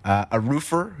 A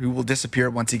roofer who will disappear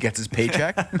once he gets his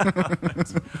paycheck.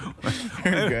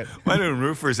 Very good. Why do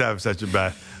roofers have such a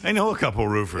bad? I know a couple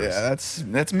roofers. Yeah,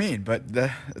 that's mean, but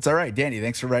it's all right. Danny,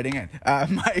 thanks for writing in.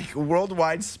 Mike,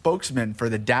 worldwide spokesman for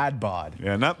the dad bod.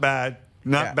 Yeah, not bad.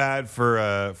 Not bad for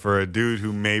a dude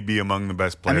who may be among the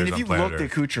best players on planet Earth. I mean, if you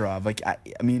looked at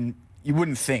Kucherov, you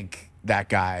wouldn't think that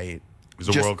guy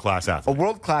was a world-class athlete. A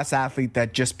world-class athlete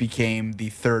that just became the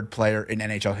third player in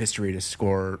NHL history to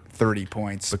score 30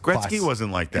 points. But Gretzky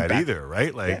wasn't like that either,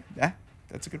 right? Yeah,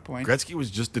 that's a good point. Gretzky was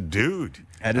just a dude.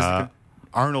 That is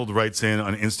Arnold writes in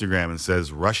on Instagram and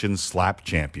says, Russian slap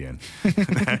champion.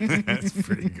 That's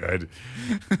pretty good.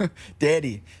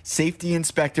 Daddy, safety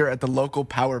inspector at the local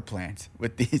power plant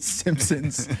with the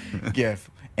Simpsons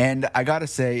gif. And I got to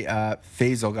say,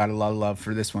 Faisal got a lot of love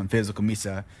for this one. Faisal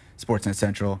Kamisa, Sportsnet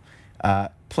Central.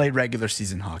 Play regular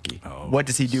season hockey. Oh, what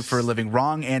does he do for a living?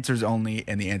 Wrong answers only,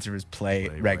 and the answer is play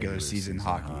regular season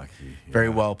hockey. Yeah. Very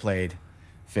well played.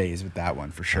 Phase with that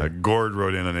one for sure. Gord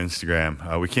wrote in on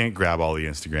Instagram. We can't grab all the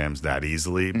Instagrams that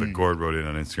easily, but Gord wrote in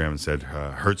on Instagram and said,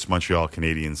 "Hurts Montreal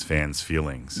Canadiens fans'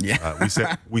 feelings." Yeah,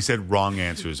 we said wrong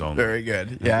answers only. Very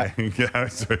good. Yeah, yeah,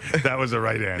 so that was the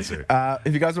right answer.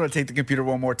 If you guys want to take the computer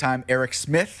one more time, Eric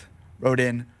Smith wrote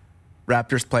in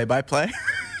Raptors play-by-play,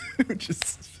 which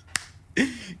is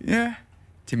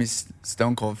Timmy's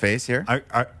stone cold face here.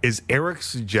 Is Eric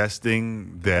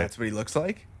suggesting that's what he looks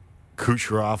like?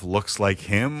 Kucherov looks like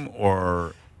him,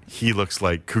 or he looks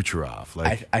like Kucherov?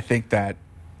 I think that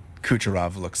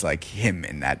Kucherov looks like him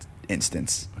in that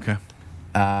instance. Okay.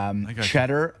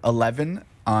 Cheddar 11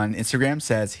 on Instagram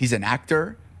says he's an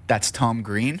actor. That's Tom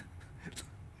Green.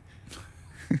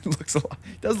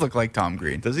 Does look like Tom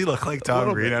Green. Does he look like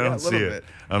Tom Green? I don't see it.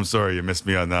 I'm sorry, you missed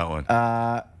me on that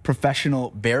one. Professional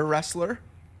bear wrestler.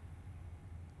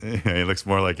 Yeah, he looks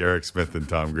more like Eric Smith than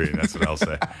Tom Green. That's what I'll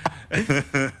say.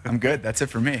 I'm good. That's it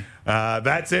for me.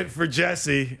 That's it for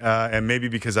Jesse. And maybe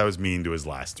because I was mean to his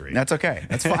last three. That's okay.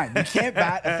 That's fine. You can't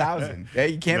bat 1,000. Yeah,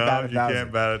 you can't bat 1,000. You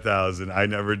can't bat 1,000. I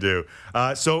never do.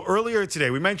 So earlier today,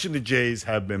 we mentioned the Jays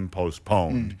have been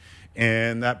postponed.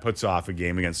 And that puts off a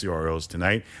game against the Orioles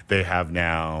tonight. They have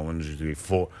now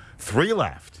 3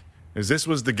 left. As this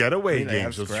was the getaway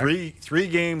game. So three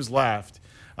games left.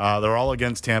 They're all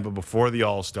against Tampa before the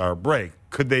All-Star break.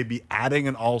 Could they be adding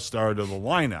an All-Star to the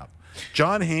lineup?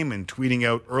 John Heyman tweeting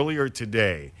out earlier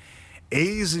today,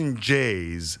 A's and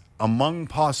Jays among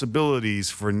possibilities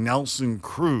for Nelson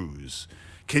Cruz.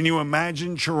 Can you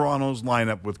imagine Toronto's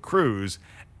lineup with Cruz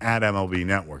at MLB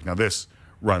Network? Now, this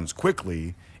runs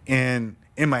quickly, and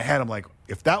in my head, I'm like,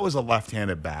 if that was a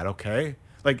left-handed bat, okay?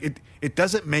 Like, it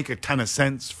doesn't make a ton of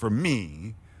sense for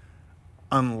me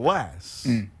unless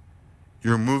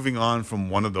you're moving on from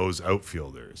one of those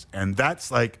outfielders. And that's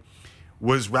like,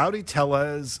 was Rowdy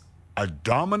Tellez a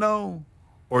domino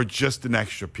or just an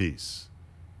extra piece?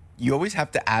 You always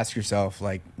have to ask yourself,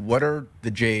 like, what are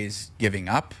the Jays giving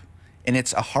up? And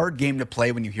it's a hard game to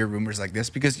play when you hear rumors like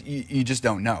this because you just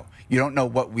don't know. You don't know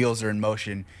what wheels are in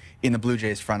motion in the Blue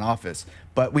Jays front office.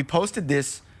 But we posted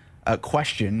this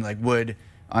question,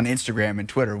 on Instagram and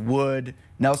Twitter, would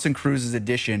Nelson Cruz's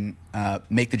addition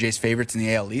make the Jays favorites in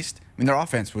the AL East? I mean, their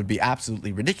offense would be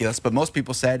absolutely ridiculous, but most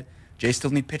people said Jays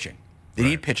still need pitching. They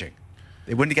need pitching.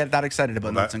 They wouldn't get that excited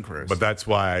about Nelson Cruz. But that's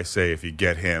why I say if you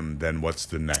get him, then what's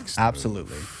the next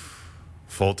Absolutely. move?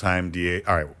 Full-time DA.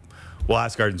 All right. We'll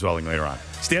ask Garden Swelling later on.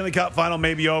 Stanley Cup final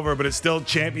may be over, but it's still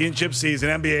championship season.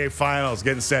 NBA Finals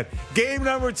getting set. Game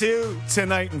number 2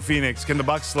 tonight in Phoenix. Can the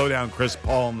Bucks slow down Chris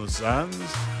Paul and the Suns?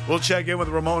 We'll check in with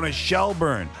Ramona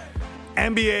Shelburne.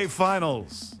 NBA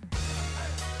Finals.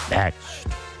 Next.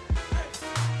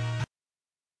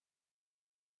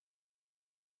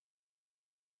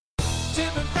 Tim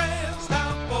and Friends,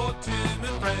 time for Tim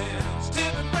and Friends.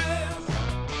 Tim and Friends.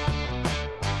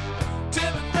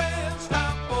 Tim and Friends,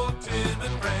 time for Tim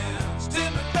and Friends.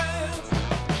 Tim and Friends.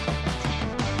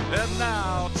 And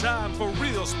now, time for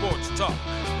real sports talk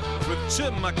with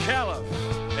Tim McAuliffe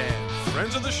and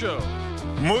friends of the show.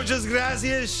 Muchas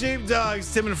gracias,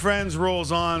 Sheepdogs. Tim and Friends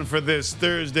rolls on for this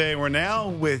Thursday. We're now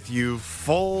with you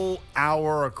full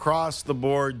hour across the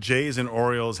board. Jays and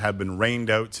Orioles have been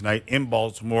rained out tonight in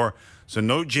Baltimore, so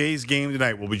no Jays game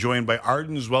tonight. We'll be joined by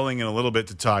Arden Zwelling in a little bit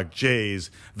to talk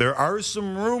Jays. There are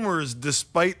some rumors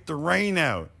despite the rain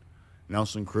out.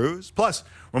 Nelson Cruz, plus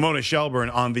Ramona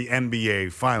Shelburne on the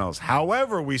NBA Finals.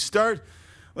 However, we start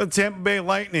with Tampa Bay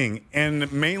Lightning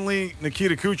and mainly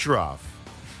Nikita Kucherov.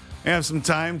 They have some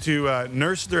time to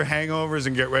nurse their hangovers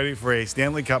and get ready for a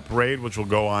Stanley Cup parade, which will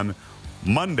go on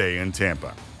Monday in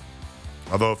Tampa.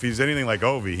 Although if he's anything like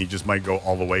Ovi, he just might go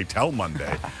all the way till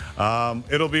Monday.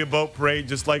 It'll be a boat parade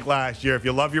just like last year. If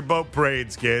you love your boat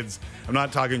parades, kids, I'm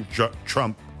not talking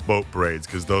Trump boat parades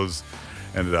because those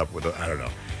ended up with, I don't know.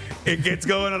 It gets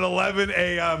going at 11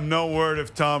 a.m. No word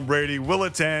if Tom Brady will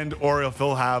attend or if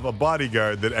he'll have a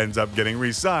bodyguard that ends up getting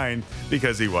re-signed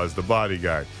because he was the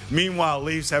bodyguard. Meanwhile,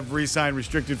 Leafs have re-signed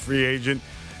restricted free agent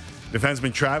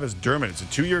defenseman Travis Dermott. It's a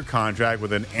 2-year contract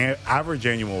with an average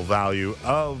annual value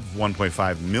of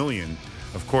 $1.5 million.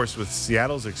 Of course, with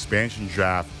Seattle's expansion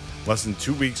draft less than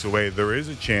 2 weeks away, there is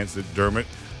a chance that Dermott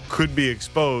could be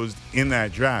exposed in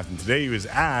that draft. And today he was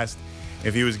asked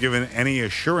if he was given any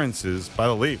assurances by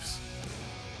the Leafs.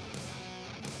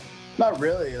 Not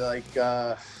really.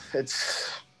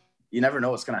 It's, you never know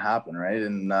what's going to happen, right?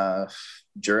 And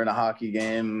during a hockey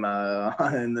game,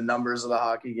 in the numbers of the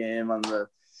hockey game,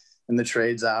 in the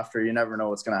trades after, you never know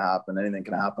what's going to happen. Anything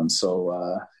can happen.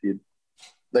 So,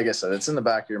 like I said, it's in the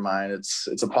back of your mind.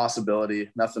 It's a possibility.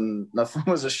 Nothing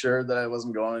was assured that I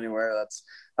wasn't going anywhere.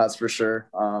 That's for sure.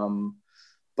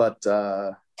 But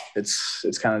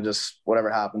it's kind of just whatever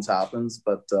happens.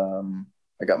 But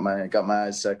I got my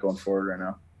eyes set going forward right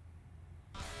now.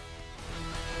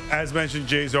 As mentioned,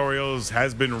 Jays Orioles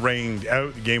has been rained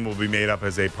out. The game will be made up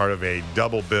as a part of a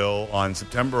double bill on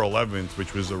September 11th,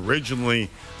 which was originally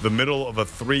the middle of a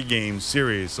 3-game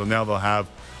series. So now they'll have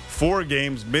 4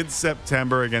 games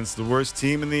mid-September against the worst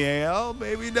team in the AL.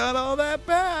 Maybe not all that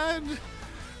bad.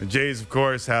 The Jays, of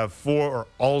course, have 4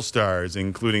 All-Stars,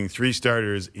 including 3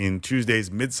 starters in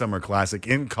Tuesday's Midsummer Classic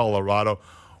in Colorado.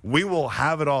 We will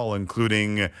have it all,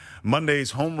 including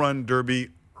Monday's Home Run Derby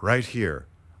right here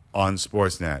on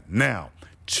Sportsnet. Now,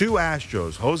 2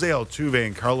 Astros, Jose Altuve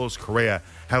and Carlos Correa,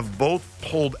 have both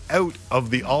pulled out of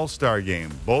the All-Star game.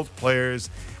 Both players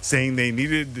saying they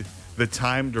needed the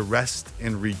time to rest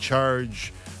and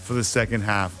recharge for the second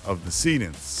half of the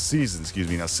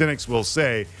season. Now, cynics will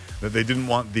say that they didn't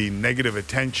want the negative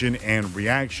attention and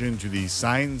reaction to the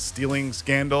sign-stealing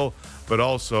scandal, but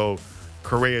also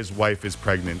Correa's wife is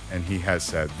pregnant, and he has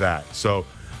said that. So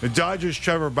the Dodgers'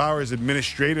 Trevor Bauer's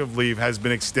administrative leave has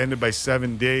been extended by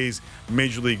 7 days.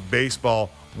 Major League Baseball,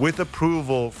 with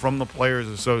approval from the Players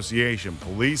Association.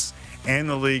 Police and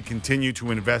the league continue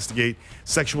to investigate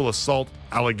sexual assault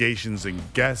allegations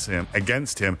against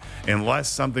him. Unless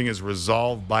something is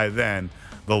resolved by then,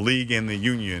 the league and the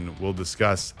union will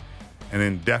discuss an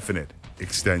indefinite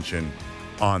extension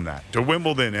on that. To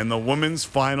Wimbledon, and the women's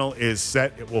final is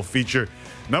set. It will feature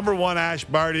number 1 Ash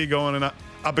Barty going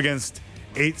up against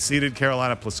 8th-seeded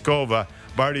Karolina Pliskova.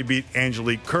 Barty beat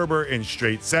Angelique Kerber in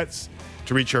straight sets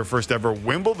to reach her first ever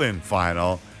Wimbledon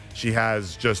final. She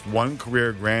has just 1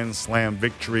 career Grand Slam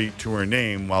victory to her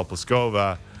name, while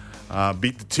Pliskova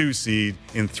beat the 2 seed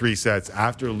in 3 sets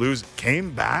after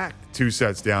came back 2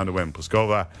 sets down to win.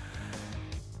 Pliskova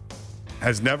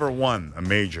has never won a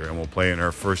major and will play in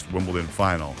her first Wimbledon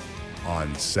final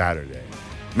on Saturday.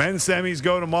 Men's semis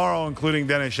go tomorrow, including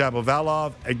Denis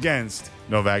Shapovalov against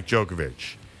Novak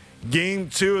Djokovic. Game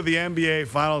 2 of the NBA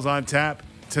Finals on tap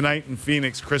tonight in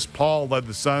Phoenix. Chris Paul led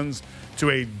the Suns to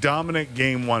a dominant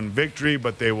Game 1 victory,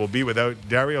 but they will be without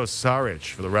Dario Saric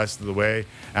for the rest of the way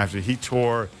after he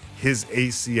tore his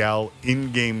ACL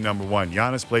in Game number 1.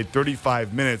 Giannis played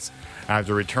 35 minutes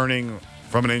after returning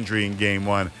from an injury in Game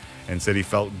 1 and said he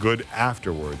felt good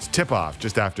afterwards. Tip-off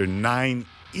just after 9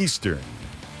 Eastern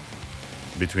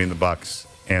between the Bucks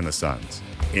and the Suns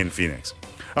in Phoenix.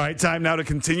 All right, time now to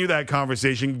continue that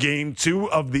conversation. Game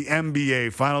 2 of the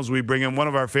NBA Finals. We bring in one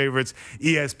of our favorites,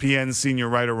 ESPN senior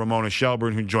writer Ramona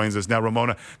Shelburne, who joins us now.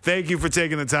 Ramona, thank you for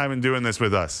taking the time and doing this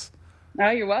with us.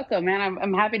 Oh, you're welcome, man.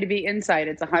 I'm happy to be inside.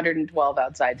 It's 112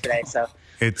 outside today, so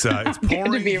it's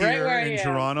pouring to be right here in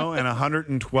Toronto, and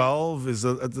 112 is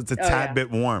a tad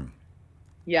bit warm.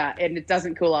 Yeah, and it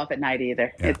doesn't cool off at night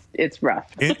either. Yeah. It's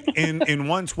rough. in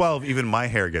 112, even my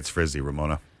hair gets frizzy,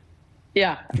 Ramona.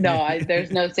 Yeah, no,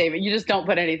 there's no saving. You just don't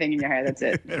put anything in your hair. That's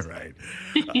it. Right.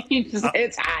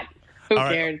 It's hot. Who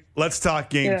cares? Right, let's talk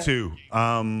Game 2.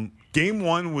 Game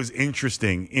 1 was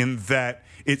interesting in that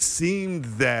it seemed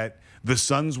that the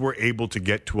Suns were able to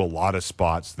get to a lot of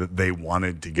spots that they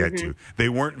wanted to get to. They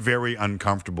weren't very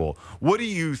uncomfortable. What do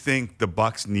you think the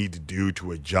Bucks need to do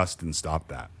to adjust and stop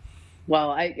that?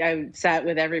 Well, I sat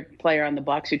with every player on the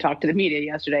Bucks who talked to the media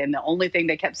yesterday, and the only thing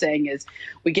they kept saying is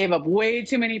we gave up way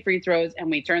too many free throws and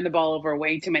we turned the ball over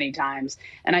way too many times.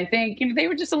 And I think they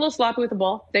were just a little sloppy with the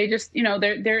ball. They just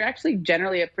they're actually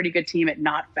generally a pretty good team at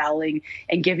not fouling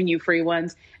and giving you free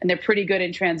ones, and they're pretty good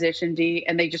in transition D,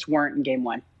 and they just weren't in Game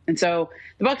 1. And so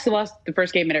the Bucks have lost the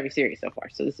first game in every series so far,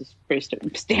 so this is pretty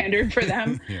standard for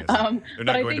them. Yes. They're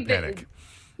not going to panic.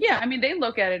 Yeah, I mean, they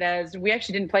look at it as we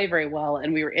actually didn't play very well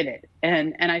and we were in it.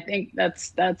 And I think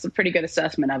that's a pretty good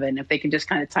assessment of it. And if they can just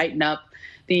kind of tighten up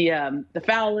the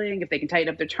fouling, if they can tighten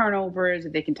up their turnovers,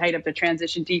 if they can tighten up their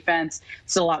transition defense,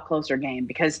 it's a lot closer game.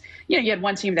 Because, you had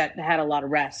one team that had a lot of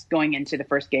rest going into the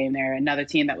first game there, another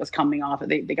team that was coming off.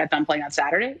 They got done playing on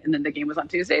Saturday, and then the game was on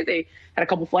Tuesday. They had a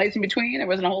couple flights in between. There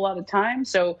wasn't a whole lot of time.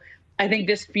 So I think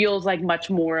this feels like much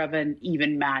more of an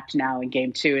even match now in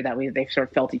Game 2 that they've sort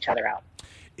of felt each other out.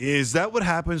 Is that what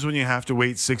happens when you have to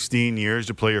wait 16 years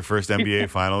to play your first NBA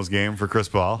Finals game for Chris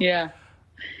Paul? Yeah.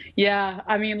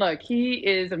 I mean, look, he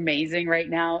is amazing right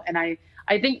now. And I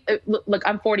think, look,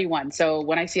 I'm 41. So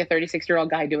when I see a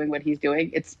 36-year-old guy doing what he's doing,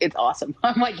 it's awesome.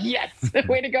 I'm like, yes,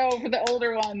 way to go for the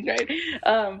older ones,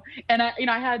 right? And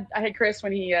I had Chris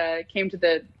when he came to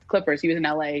the Clippers. He was in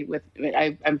LA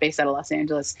I'm based out of Los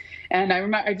Angeles. And I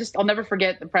remember, I'll never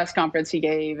forget the press conference he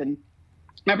gave. And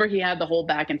remember he had the whole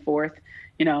back and forth.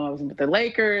 I was with the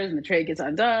Lakers and the trade gets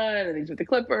undone and he's with the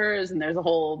Clippers and there's a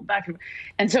whole back and forth.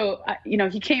 And so,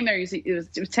 he came there, it was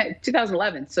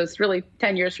 2011. So it's really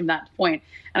 10 years from that point.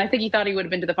 And I think he thought he would have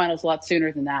been to the finals a lot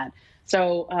sooner than that.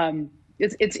 So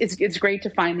it's great to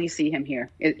finally see him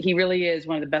here. He really is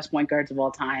one of the best point guards of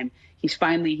all time. He's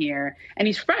finally here and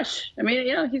he's fresh. I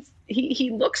mean,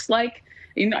 he looks like,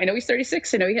 I know he's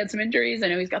 36. I know he had some injuries. I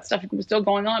know he's got stuff still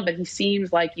going on, but he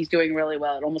seems like he's doing really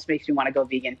well. It almost makes me want to go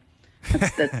vegan.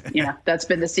 That's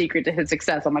been the secret to his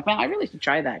success. I'm like, man, I really should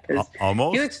try that because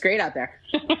he looks great out there.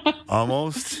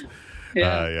 Almost.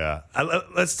 Yeah.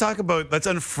 Let's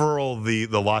unfurl the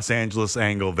Los Angeles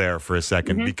angle there for a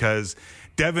second because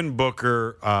Devin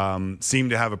Booker seemed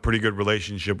to have a pretty good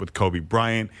relationship with Kobe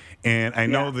Bryant. And I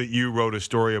know that you wrote a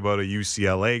story about a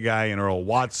UCLA guy and Earl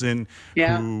Watson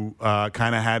who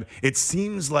kind of had, it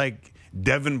seems like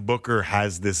Devin Booker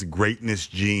has this greatness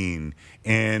gene,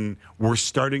 and we're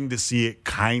starting to see it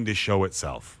kind of show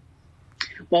itself.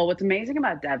 Well, what's amazing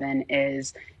about Devin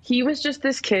is he was just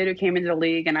this kid who came into the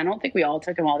league, and I don't think we all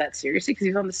took him all that seriously because he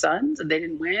was on the Suns, and they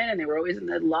didn't win, and they were always in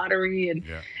the lottery, and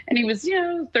he was,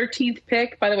 13th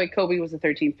pick. By the way, Kobe was the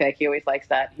 13th pick. He always likes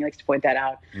that. He likes to point that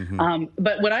out.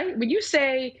 But when you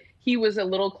say he was a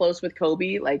little close with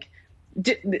Kobe, like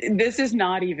this is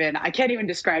not even, I can't even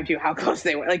describe to you how close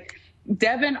they were. Like,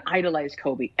 Devin idolized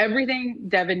Kobe. Everything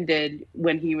Devin did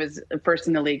when he was first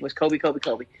in the league was Kobe, Kobe,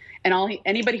 Kobe. And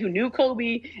anybody who knew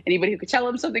Kobe, anybody who could tell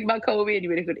him something about Kobe,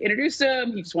 anybody who could introduce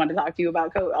him, he just wanted to talk to you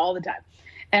about Kobe all the time.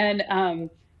 And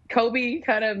Kobe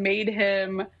kind of made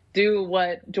him do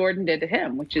what Jordan did to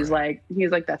him, which is like, he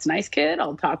was like, that's nice, kid.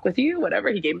 I'll talk with you, whatever.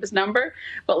 He gave him his number,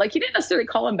 but like, he didn't necessarily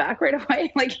call him back right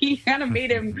away. Like, he kind of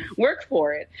made him work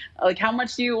for it. Like, how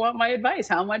much do you want my advice?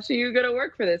 How much are you going to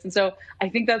work for this? And so I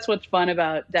think that's what's fun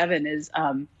about Devin is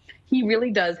he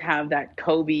really does have that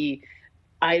Kobe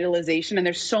idolization. And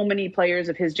there's so many players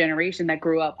of his generation that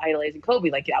grew up idolizing Kobe.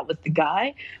 Like, that was the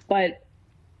guy. But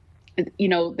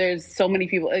there's so many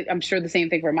people. I'm sure the same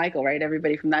thing for Michael, right?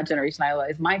 Everybody from that generation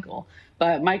idolized Michael,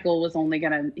 but Michael was only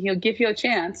he'll give you a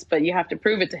chance, but you have to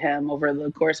prove it to him over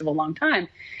the course of a long time.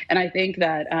 And I think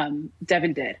that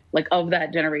Devin did. Like, of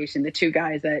that generation, the two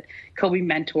guys that Kobe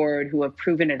mentored who have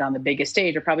proven it on the biggest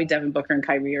stage are probably Devin Booker and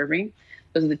Kyrie Irving.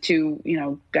 Those are the two,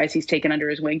 guys he's taken under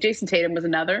his wing. Jason Tatum was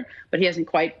another, but he hasn't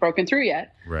quite broken through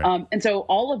yet. Right. And so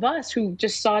all of us who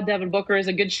just saw Devin Booker as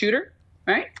a good shooter,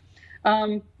 right?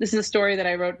 This is a story that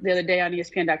I wrote the other day on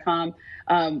ESPN.com.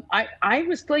 I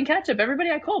was playing catch up.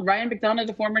 Everybody I called, Ryan McDonough,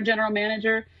 the former general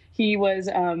manager, he was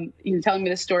telling me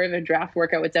this story of a draft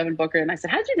workout with Devin Booker. And I said,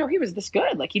 how did you know he was this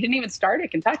good? Like, he didn't even start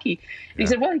at Kentucky. And he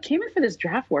said, well, he came in for this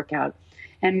draft workout.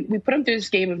 And we put him through this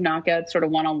game of knockouts, sort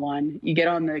of one-on-one. You get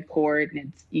on the court,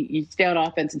 and you stay on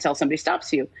offense until somebody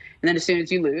stops you. And then as soon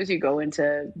as you lose, you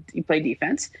play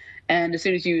defense. And as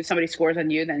soon as somebody scores on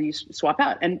you, then you swap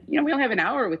out. And, we only have an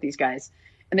hour with these guys.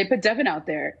 And they put Devin out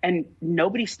there, and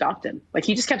nobody stopped him. Like,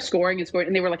 he just kept scoring and scoring.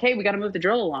 And they were like, hey, we got to move the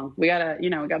drill along. We got to,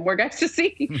 we got more guys to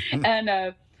see.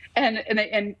 And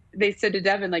they said to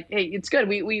Devin, like, hey, it's good.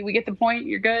 We get the point.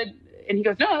 You're good. And he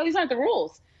goes, no, these aren't the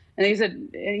rules. And he said,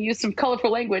 use some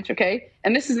colorful language, okay?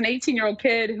 And this is an 18-year-old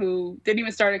kid who didn't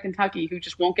even start at Kentucky, who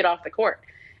just won't get off the court.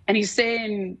 And he's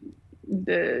saying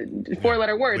the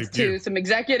four-letter words to some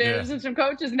executives and some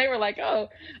coaches, and they were like,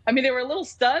 they were a little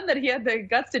stunned that he had the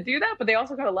guts to do that, but they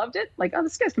also kind of loved it. Like,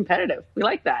 this guy's competitive. We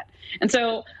like that. And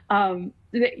so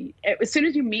as soon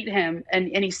as you meet him, and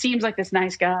he seems like this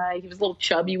nice guy, he was a little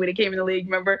chubby when he came in the league,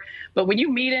 remember? But when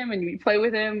you meet him and you play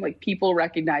with him, like, people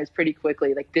recognize pretty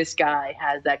quickly, like, this guy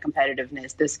has that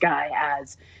competitiveness. This guy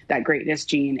has that greatness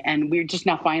gene, and we're just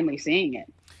now finally seeing it.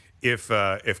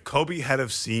 If Kobe had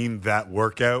have seen that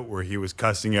workout where he was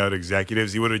cussing out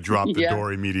executives, he would have dropped the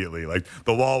door immediately. Like,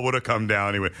 the wall would have come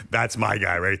down. He went, that's my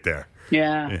guy right there.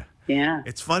 Yeah.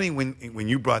 It's funny when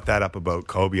you brought that up about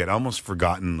Kobe, I'd almost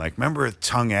forgotten. Like, remember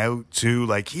tongue out too?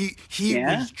 Like, he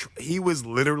was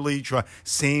literally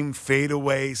same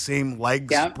fadeaway, same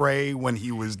leg spray when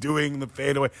he was doing the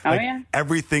fadeaway.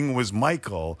 Everything was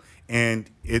Michael, and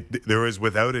there was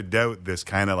without a doubt this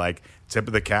kind of like tip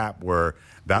of the cap where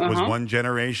that was one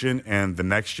generation, and the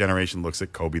next generation looks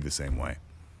at Kobe the same way.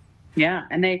 Yeah,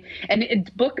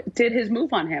 and Book did his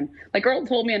move on him. Like, Earl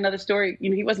told me another story.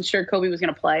 He wasn't sure Kobe was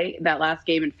going to play that last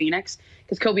game in Phoenix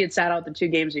because Kobe had sat out the 2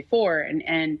 games before,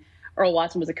 and Earl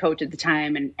Watson was a coach at the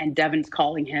time, and Devin's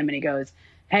calling him, and he goes,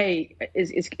 hey,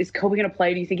 is Kobe going to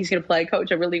play? Do you think he's going to play,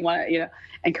 Coach? I really want to,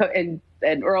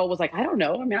 and Earl was like, I don't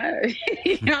know. I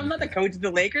mean, I'm not the coach of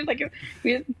the Lakers. Like,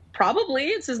 probably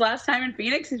it's his last time in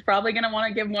Phoenix. He's probably going to want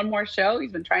to give him one more show.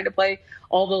 He's been trying to play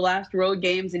all the last road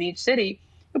games in each city.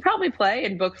 He'll probably play.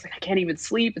 And Book's like, I can't even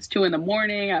sleep. It's 2 a.m.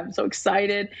 I'm so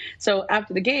excited. So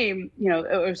after the game,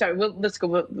 let's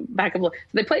go back a little.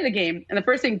 So they play the game, and the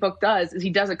first thing Book does is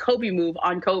he does a Kobe move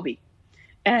on Kobe.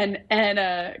 And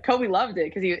Kobe loved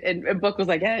it because and Book was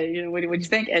like, hey, what do you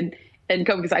think? And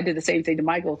Kobe, because I did the same thing to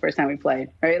Michael the first time we played,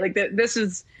 right? Like, this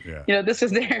is, this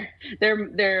was their,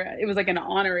 it was like an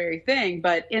honorary thing.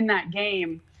 But in that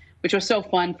game, which was so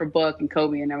fun for Book and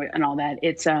Kobe and all that,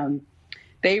 it's,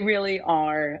 they really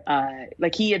are,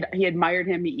 like, he admired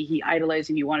him, he idolized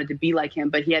him, he wanted to be like him,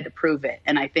 but he had to prove it.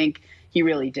 And I think he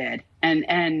really did. And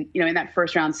in that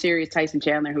first round series, Tyson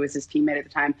Chandler, who was his teammate at the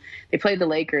time, they played the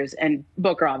Lakers, and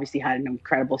Booker obviously had an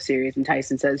incredible series. And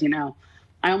Tyson says,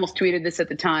 I almost tweeted this at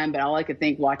the time, but all I could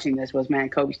think watching this was, man,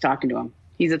 Kobe's talking to him.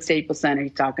 He's at Staples Center.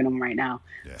 He's talking to him right now.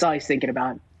 That's all he's thinking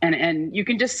about. And you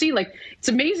can just see, like, it's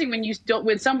amazing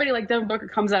when somebody like Devin Booker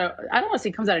comes out of, I don't want to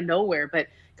say comes out of nowhere, but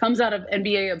comes out of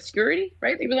NBA obscurity,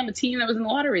 right? He was on a team that was in the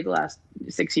lottery the last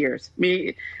 6 years. I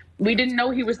mean, we didn't know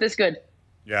he was this good.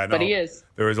 Yeah, no, but he is.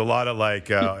 There was a lot of,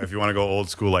 like, if you want to go old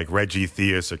school, like Reggie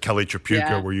Theus or Kelly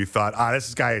Tripucka, where you thought,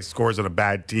 this guy scores on a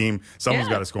bad team. Someone's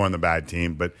got to score on the bad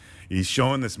team. But he's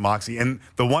showing this moxie. And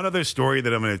the one other story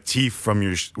that I'm going to tease from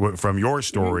your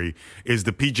story is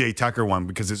the PJ Tucker one,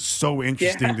 because it's so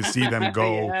interesting to see them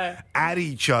go at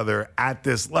each other at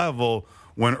this level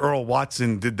when Earl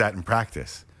Watson did that in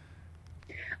practice.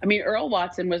 I mean, Earl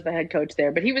Watson was the head coach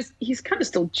there, but he's kind of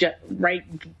still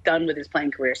done with his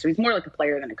playing career. So he's more like a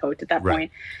player than a coach at that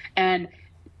point. And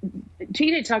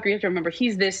PJ Tucker, you have to remember,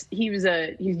 he's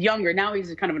younger. Now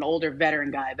he's kind of an older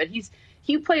veteran guy, but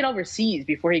he played overseas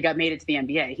before he made it to the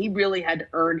NBA. He really had to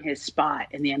earn his spot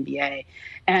in the NBA.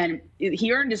 And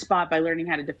he earned his spot by learning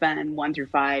how to defend 1 through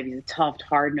 5. He's a tough,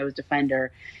 hard-nosed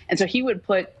defender. And so he would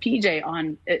put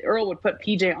Earl would put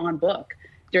PJ on Book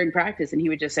during practice, and he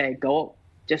would just say, go,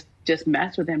 just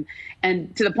mess with him.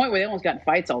 And to the point where they almost got in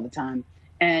fights all the time.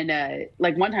 And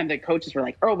like one time the coaches were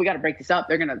like, "Oh, we got to break this up.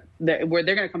 They're gonna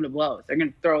come to blows. They're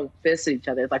gonna throw fists at each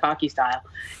other. It's like hockey style."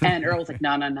 And Earl was like,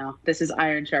 "No. This is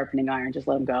iron sharpening iron. Just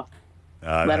let them go.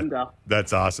 Let them go."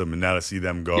 That's awesome. And now to see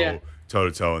them go toe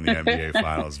to toe in the NBA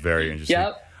Finals, very interesting.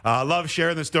 Yep. Love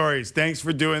sharing the stories. Thanks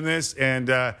for doing this,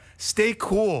 and stay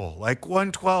cool. Like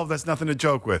 112, that's nothing to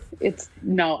joke with.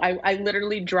 I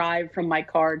literally drive from my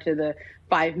car to the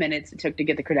 5 minutes it took to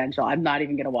get the credential. I'm not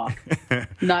even going to walk.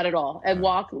 Not at all. And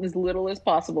walk as little as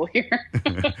possible here.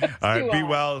 All right, be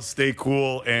well, stay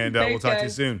cool, and we'll talk to you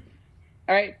soon.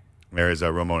 All right. There is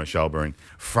Ramona Shelburne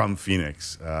from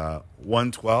Phoenix.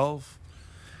 112,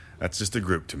 that's just a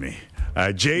group to me.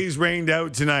 Jays rained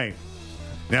out tonight.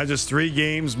 Now just 3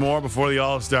 games more before the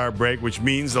All-Star break, which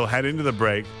means they'll head into the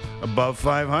break above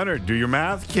 500. Do your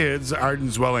math, kids. Arden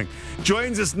Zwelling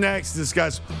joins us next to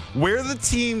discuss where the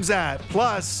team's at,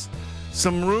 plus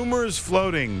some rumors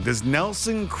floating. Does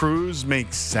Nelson Cruz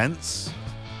make sense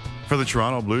for the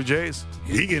Toronto Blue Jays?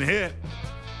 He can hit.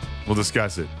 We'll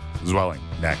discuss it. Zwelling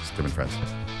next. Tim and Friends.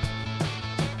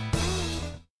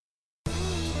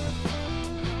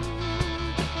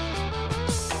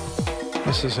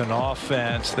 This is an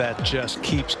offense that just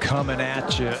keeps coming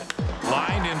at you.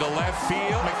 Lined into left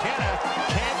field. McKenna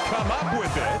can't come up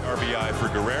with it. RBI for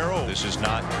Guerrero. This is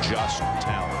not just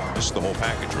talent. This is the whole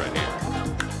package right here.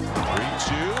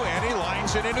 3-2, and he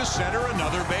lines it into center.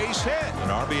 Another base hit. An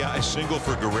RBI single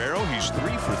for Guerrero. He's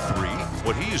 3 for 3.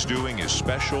 What he is doing is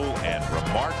special and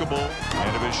remarkable.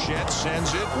 And Bichette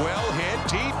sends it well hit.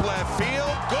 Deep left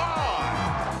field. Gone.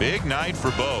 Big night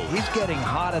for Bo. He's getting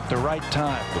hot at the right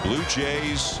time. The Blue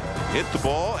Jays hit the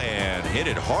ball and hit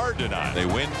it hard tonight. They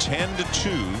win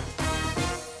 10-2.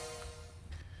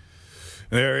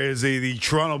 There is the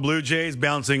Toronto Blue Jays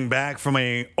bouncing back from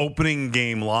a opening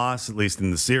game loss, at least in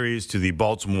the series, to the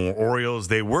Baltimore Orioles.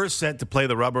 They were set to play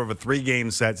the rubber of a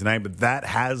 3-game set tonight, but that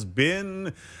has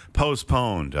been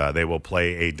postponed. They will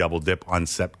play a double dip on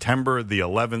September the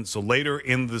 11th. So later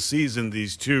in the season,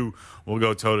 these two will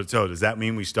go toe-to-toe. Does that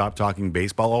mean we stop talking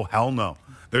baseball? Oh, hell no.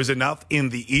 There's enough in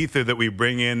the ether that we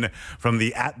bring in from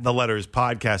the At The Letters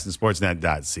podcast and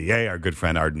Sportsnet.ca, our good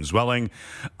friend Arden Zwelling.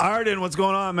 Arden, what's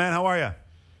going on, man? How are you?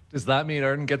 Does that mean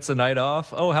Arden gets a night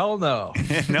off? Oh, hell no.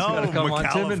 No, come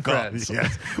on Tim and Friends.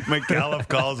 Yes, McAuliffe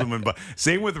calls him.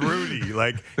 Same with Rudy.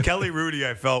 Like, Kelly Rudy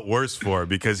I felt worse for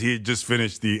because he had just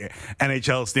finished the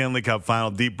NHL Stanley Cup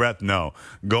final. Deep breath, no.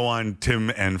 Go on Tim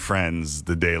and Friends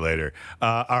the day later.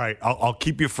 All right, I'll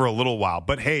keep you for a little while.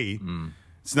 But, hey,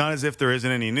 it's not as if there isn't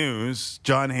any news.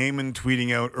 John Heyman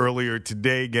tweeting out earlier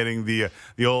today, getting the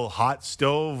old hot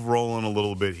stove rolling a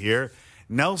little bit here.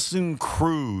 Nelson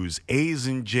Cruz, A's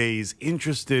and Jays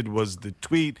interested was the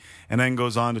tweet, and then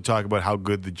goes on to talk about how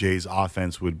good the Jays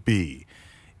offense would be.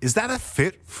 Is that a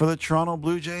fit for the Toronto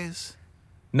Blue Jays?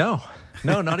 No,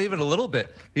 not even a little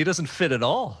bit. He doesn't fit at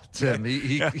all, Tim.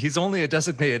 He's only a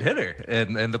designated hitter,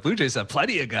 and the Blue Jays have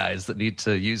plenty of guys that need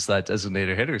to use that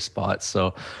designated hitter spot.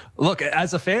 So, look,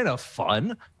 as a fan of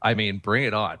fun, I mean, bring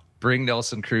it on. Bring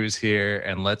Nelson Cruz here,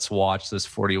 and let's watch this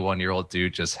 41-year-old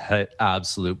dude just hit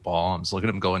absolute bombs. Look at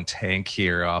him going tank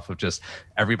here off of just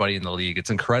everybody in the league. It's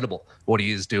incredible what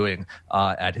he is doing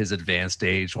at his advanced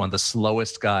age. One of the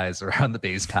slowest guys around the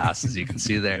base pass, as you can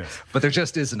see there. But there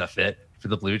just isn't a fit for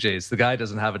the Blue Jays. The guy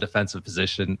doesn't have a defensive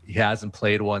position. He hasn't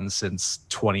played one since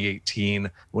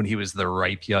 2018 when he was the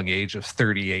ripe young age of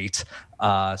 38.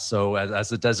 So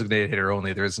as a designated hitter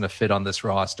only, there isn't a fit on this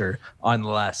roster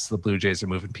unless the Blue Jays are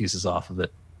moving pieces off of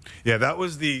it. Yeah, that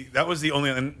was the only,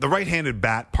 and the right-handed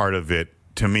bat part of it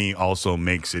to me also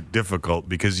makes it difficult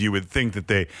because you would think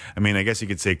that I guess you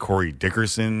could say Corey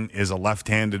Dickerson is a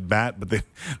left-handed bat, but they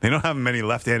don't have many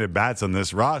left-handed bats on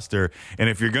this roster. And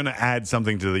if you're going to add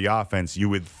something to the offense, you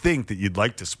would think that you'd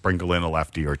like to sprinkle in a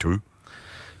lefty or two.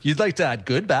 You'd like to add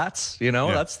good bats,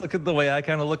 That's the way I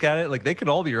kind of look at it. Like, they could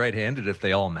all be right-handed if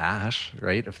they all mash,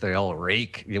 right? If they all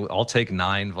rake. I'll take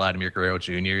 9 Vladimir Guerrero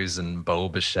Jr.'s and Bo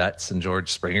Bichette's and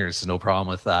George Springer's. No problem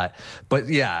with that. But,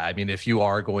 yeah, I mean, if you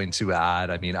are going to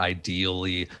add,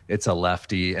 ideally it's a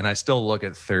lefty. And I still look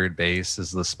at third base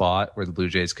as the spot where the Blue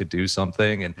Jays could do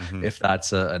something. And if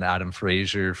that's an Adam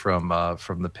Frazier from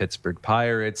the Pittsburgh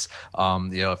Pirates,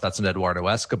 if that's an Eduardo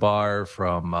Escobar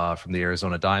from the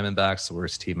Arizona Diamondbacks, the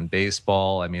worst team in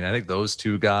baseball. I think those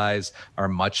two guys are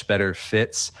much better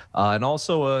fits, and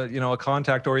also a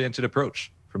contact-oriented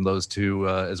approach from those two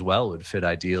as well would fit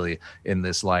ideally in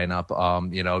this lineup.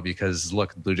 Because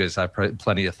look, the Blue Jays have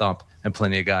plenty of thump and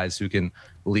plenty of guys who can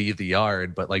leave the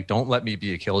yard, but like, don't let me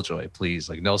be a killjoy, please.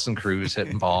 Like Nelson Cruz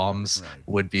hitting bombs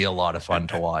would be a lot of fun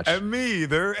to watch. And me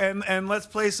either. And let's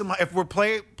play some. If we're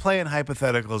playing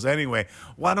hypotheticals anyway,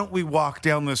 why don't we walk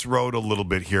down this road a little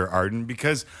bit here, Arden?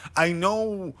 Because I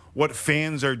know what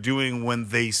fans are doing when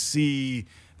they see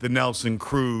the Nelson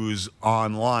Cruz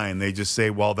online. They just say,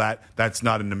 well, that's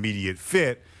not an immediate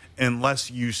fit unless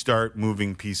you start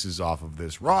moving pieces off of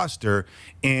this roster.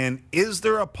 And is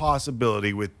there a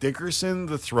possibility with Dickerson,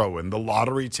 the throw-in, the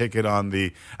lottery ticket on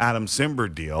the Adam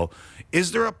Cimber deal,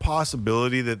 is there a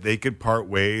possibility that they could part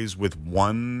ways with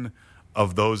one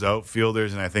of those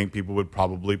outfielders? And I think people would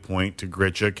probably point to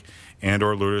Grichuk and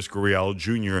or Lourdes Gurriel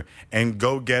Jr. and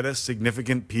go get a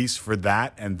significant piece for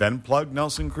that and then plug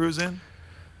Nelson Cruz in?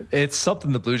 It's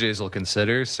something the Blue Jays will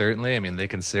consider, certainly. I mean, they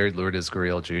considered Lourdes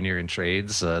Gurriel Jr. in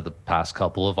trades the past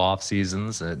couple of off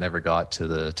seasons, and it never got to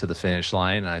the finish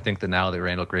line. And I think that now that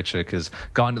Randal Grichuk has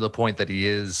gone to the point that he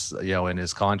is, in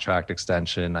his contract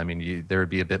extension, I mean, there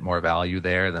would be a bit more value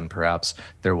there than perhaps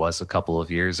there was a couple of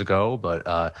years ago. But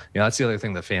that's the other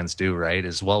thing that fans do, right?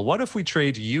 Is, well, what if we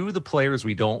trade you the players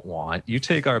we don't want? You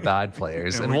take our bad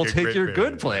players, and we'll take your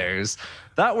good players.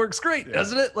 That works great,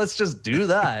 doesn't it? Let's just do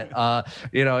that.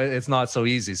 It's not so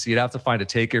easy. So you'd have to find a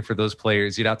taker for those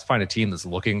players. You'd have to find a team that's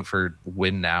looking for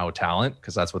win-now talent,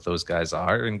 because that's what those guys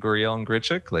are in Gurriel and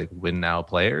Grichuk, like win-now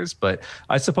players. But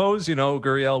I suppose,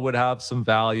 Gurriel would have some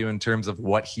value in terms of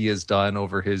what he has done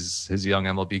over his young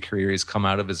MLB career. He's come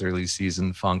out of his early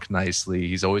season funk nicely.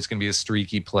 He's always going to be a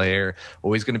streaky player,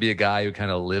 always going to be a guy who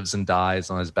kind of lives and dies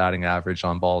on his batting average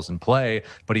on balls in play,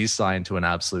 but he's signed to an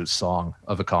absolute song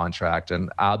of a contract, and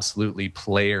absolutely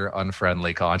player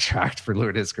unfriendly contract for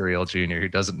Lourdes Gurriel Jr., who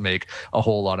doesn't make a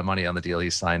whole lot of money on the deal he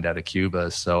signed out of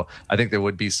Cuba. So I think there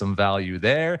would be some value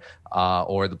there,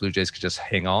 or the Blue Jays could just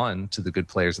hang on to the good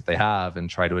players that they have and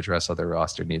try to address other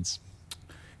roster needs.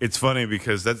 It's funny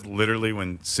because that's literally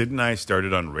when Sid and I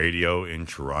started on radio in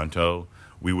Toronto.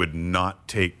 We would not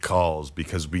take calls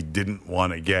because we didn't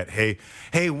want to get, hey,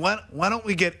 why don't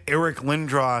we get Eric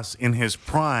Lindros in his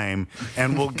prime,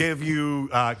 and we'll give you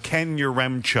Ken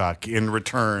Yaremchuk in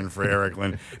return for Eric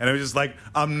Lind. And it was just like,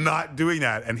 I'm not doing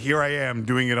that. And here I am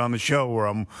doing it on the show where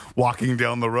I'm walking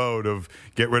down the road of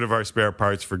get rid of our spare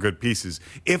parts for good pieces.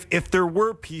 If there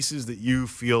were pieces that you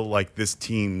feel like this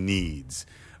team needs,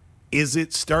 is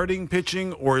it starting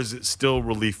pitching or is it still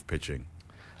relief pitching?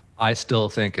 I still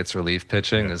think it's relief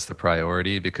pitching is the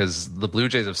priority, because the Blue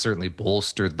Jays have certainly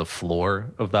bolstered the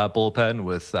floor of that bullpen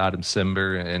with Adam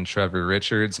Cimber and Trevor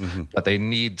Richards. Mm-hmm. But they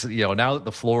need to, now that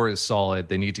the floor is solid,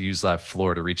 they need to use that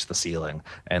floor to reach the ceiling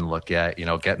and look at,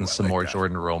 getting some more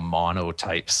Jordan Romano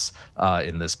types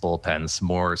in this bullpen, some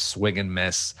more swing and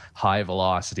miss, high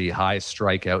velocity, high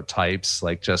strikeout types,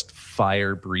 like just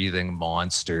fire breathing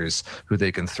monsters who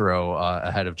they can throw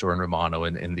ahead of Jordan Romano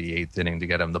in the eighth inning to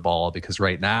get him the ball. Because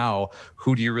right now,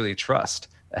 who do you really trust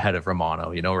ahead of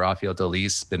Romano? Rafael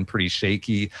Dolis been pretty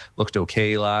shaky, looked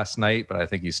okay last night, but I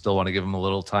think you still want to give him a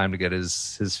little time to get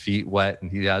his feet wet,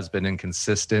 and he has been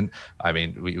inconsistent. I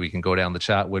mean, we can go down the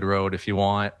Chatwood Road if you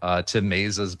want. Tim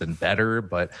Mesa's been better,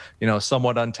 but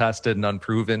somewhat untested and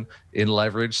unproven in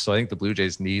leverage. So I think the Blue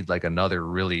Jays need like another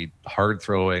really hard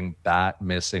throwing, bat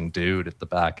missing dude at the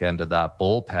back end of that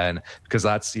bullpen, because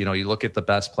that's, you look at the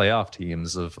best playoff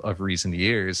teams of recent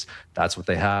years, that's what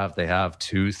they have. They have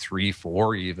 2, 3,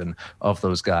 4 even of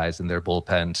those guys in their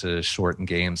bullpen to shorten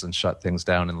games and shut things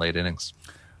down in late innings.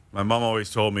 My mom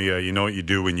always told me, you know what you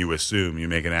do when you assume, you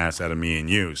make an ass out of me and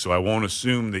you. So I won't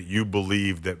assume that you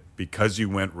believe that because you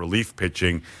went relief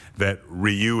pitching that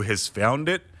Ryu has found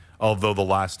it, although the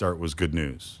last start was good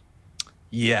news.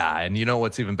 Yeah, and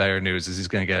what's even better news is he's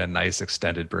going to get a nice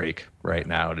extended break right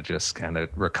now to just kind of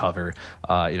recover.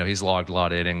 He's logged a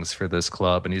lot of innings for this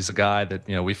club, and he's a guy that,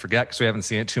 we forget because we haven't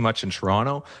seen it too much in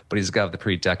Toronto, but he's a guy with a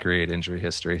pretty decorated injury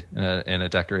history and a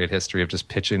decorated history of just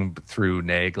pitching through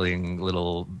nagging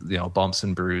little, bumps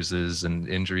and bruises and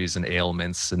injuries and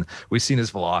ailments. And we've seen his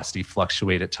velocity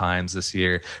fluctuate at times this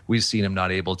year. We've seen him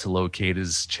not able to locate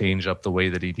his changeup the way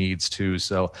that he needs to.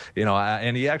 So,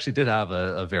 and he actually did have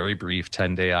a very brief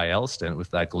 10-day IL stint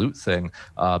with that glute thing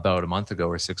about a month ago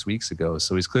or 6 weeks ago.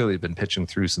 So he's clearly been pitching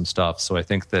through some stuff. So I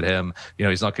think that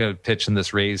he's not going to pitch in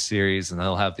this Rays series, and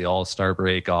they'll have the All-Star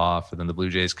break off, and then the Blue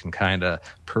Jays can kind of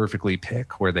perfectly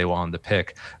pick where they want to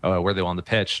pitch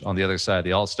on the other side of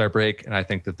the All-Star break. And I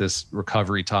think that this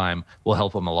recovery time will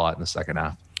help him a lot in the second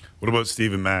half. What about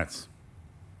Steven Matz?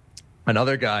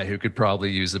 Another guy who could probably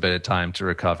use a bit of time to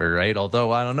recover, right?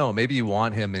 Although, I don't know, maybe you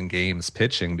want him in games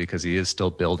pitching because he is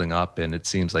still building up, and it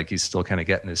seems like he's still kind of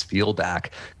getting his feel back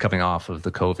coming off of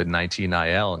the COVID-19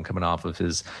 IL and coming off of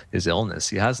his illness.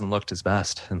 He hasn't looked his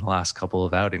best in the last couple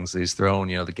of outings he's thrown.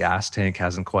 You know, the gas tank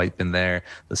hasn't quite been there.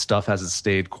 The stuff hasn't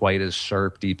stayed quite as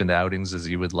sharp deep into outings as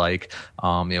you would like.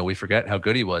 You know, we forget how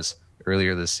good he was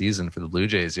earlier this season for the Blue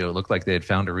Jays. You know, it looked like they had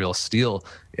found a real steal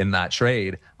in that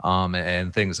trade.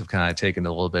 And things have kind of taken a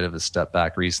little bit of a step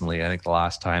back recently. I think the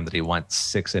last time that he went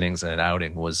 6 innings in an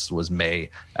outing was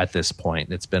May at this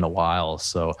point. It's been a while.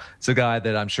 So it's a guy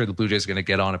that I'm sure the Blue Jays are going to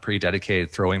get on a pretty dedicated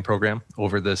throwing program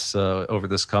over this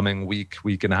coming week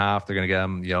and a half. They're going to get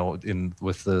him, you know, in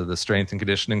with the strength and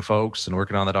conditioning folks and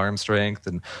working on that arm strength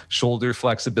and shoulder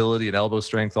flexibility and elbow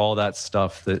strength, all that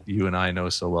stuff that you and I know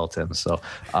so well, Tim. So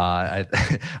I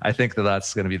think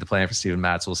that's going to be the plan for Steven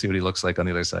Matz. We'll see what he looks like on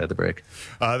the other side of the break.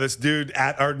 This dude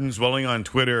at Arden's Welling on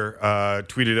Twitter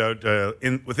tweeted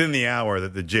out within the hour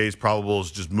that the Jays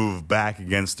probables just moved back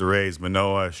against the Rays,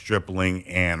 Manoah, Stripling,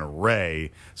 and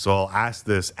Ray. So I'll ask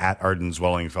this at Arden's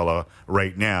Welling fella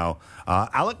right now.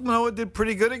 Alek Manoah did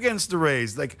pretty good against the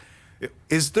Rays. Like,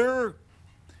 is there...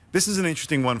 This is an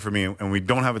interesting one for me, and we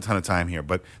don't have a ton of time here,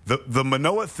 but the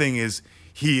Manoah thing is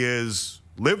he is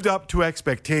lived up to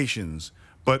expectations.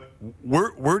 But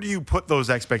where do you put those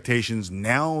expectations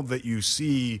now that you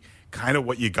see kind of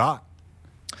what you got?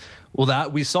 Well,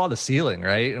 that we saw the ceiling,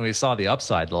 right? And we saw the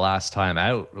upside the last time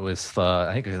out with,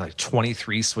 I think it was like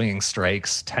 23 swinging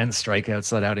strikes, 10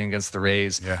 strikeouts that outing against the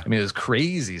Rays. Yeah. I mean, it was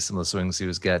crazy, some of the swings he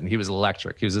was getting. He was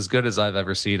electric. He was as good as I've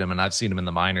ever seen him, and I've seen him in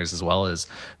the minors as well as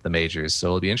the majors. So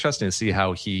it'll be interesting to see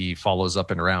how he follows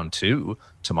up in round 2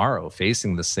 tomorrow,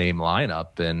 facing the same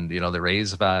lineup. And, you know, the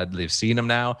Rays they've seen him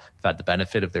now. They've had the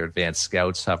benefit of their advanced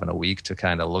scouts having a week to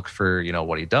kind of look for, you know,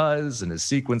 what he does and his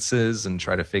sequences and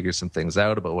try to figure some things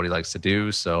out about what he likes to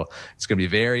do. So it's going to be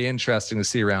very interesting to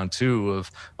see round 2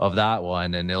 of that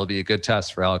one. And it'll be a good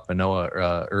test for Alek Manoah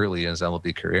early in his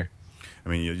MLB career. I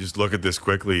mean, you just look at this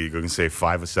quickly. You can say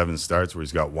 5 of 7 starts where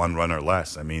he's got 1 run or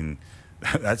less. I mean,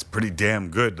 that's pretty damn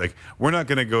good. Like, we're not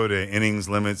going to go to innings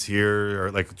limits here.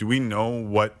 Or like, do we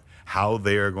know how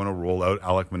they are going to roll out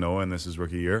Alek Manoah in this his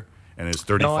rookie year and his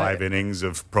 35 innings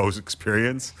of pros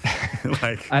experience?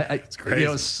 Like, it's crazy. You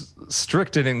know,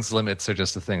 strict innings limits are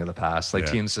just a thing of the past. Like,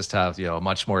 teams just have, you know,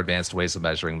 much more advanced ways of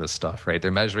measuring this stuff, right?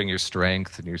 They're measuring your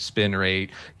strength and your spin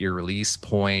rate, your release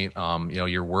point. You know,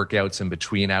 your workouts in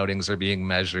between outings are being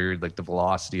measured, like the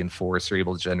velocity and force you're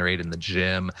able to generate in the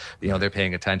gym. You know, they're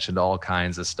paying attention to all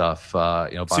kinds of stuff.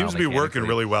 You know, seems to be working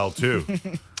really well too.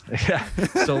 Yeah.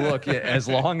 So look, as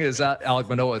long as Alek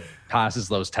Manoah passes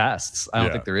those tests, I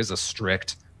don't think there is a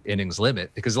strict innings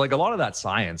limit, because like a lot of that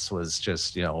science was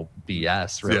just, you know,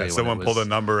 BS. Really, someone pulled a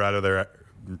number out of their.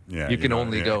 Yeah, you can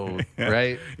only go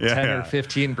right 10 or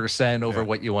 15% over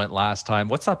what you went last time.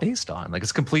 What's that based on? Like,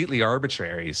 it's completely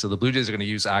arbitrary. So the Blue Jays are going to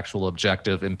use actual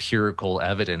objective empirical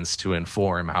evidence to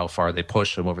inform how far they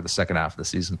push them over the second half of the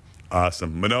season.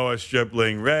 Awesome. Manoah,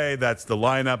 Stripling, Ray, that's the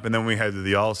lineup. And then we head to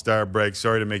the All-Star break.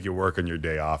 Sorry to make you work on your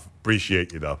day off.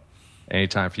 Appreciate you, though.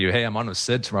 Anytime for you. Hey, I'm on with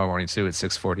Sid tomorrow morning, too, at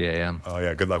 6:40 a.m. Oh,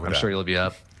 yeah. Good luck with that. I'm sure you'll be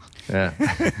up. Yeah.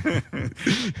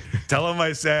 Tell him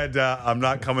I said I'm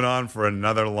not coming on for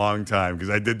another long time, because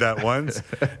I did that once,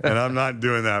 and I'm not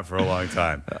doing that for a long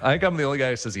time. I think I'm the only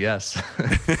guy who says yes.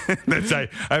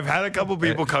 I've had a couple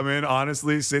people come in,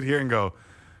 honestly, sit here and go,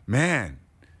 man,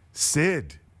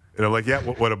 Sid. And I'm like, yeah,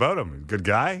 what about him? Good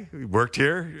guy? He worked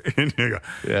here? And you go,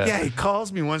 yeah, he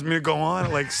calls me, wants me to go on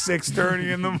at like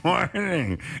 6:30 in the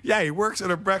morning. Yeah, he works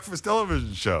at a breakfast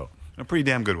television show. A pretty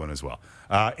damn good one as well.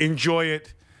 Enjoy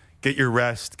it. Get your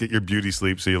rest. Get your beauty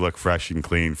sleep so you look fresh and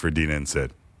clean for Dina and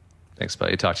Sid. Thanks,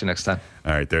 buddy. Talk to you next time.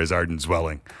 All right, there's Arden's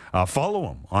Welling.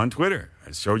 Follow him on Twitter.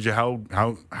 I showed you how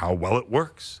well it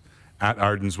works. At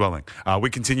Arden's Welling. We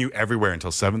continue everywhere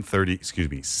until 7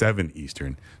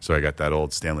 Eastern. So I got that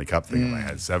old Stanley Cup thing in my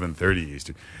head, 7:30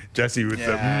 Eastern. Jesse with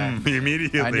the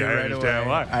immediately, I understand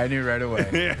why. I knew right away.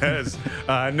 Yes.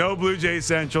 No Blue Jays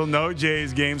Central, no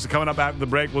Jays games. So coming up after the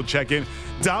break, we'll check in.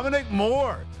 Dominic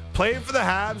Moore played for the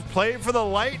Habs, played for the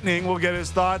Lightning. We'll get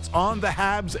his thoughts on the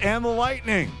Habs and the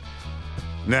Lightning.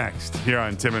 Next, here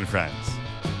on Tim and Friends.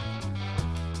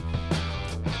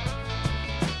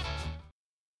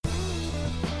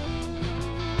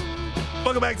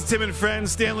 Welcome back to Tim and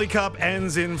Friends. Stanley Cup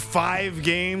ends in 5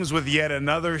 games with yet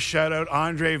another shutout.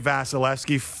 Andre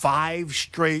Vasilevsky, 5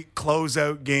 straight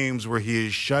closeout games where he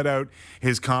has shut out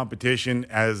his competition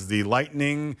as the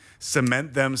Lightning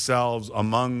cement themselves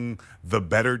among the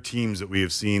better teams that we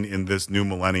have seen in this new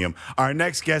millennium. Our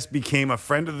next guest became a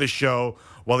friend of the show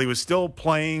while he was still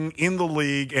playing in the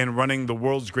league and running the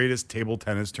world's greatest table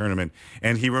tennis tournament.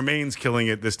 And he remains killing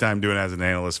it, this time doing it as an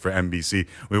analyst for NBC.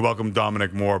 We welcome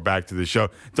Dominic Moore back to the show.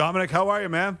 Dominic, how are you,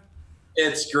 man?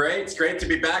 It's great. It's great to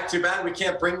be back. Too bad we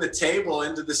can't bring the table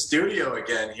into the studio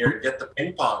again here to get the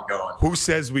ping pong going. Who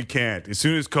says we can't? As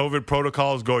soon as COVID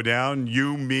protocols go down,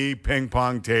 you, me, ping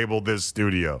pong table this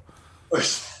studio.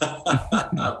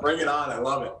 Bring it on. I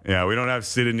love it. Yeah, we don't have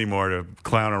Sid anymore to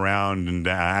clown around and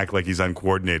act like he's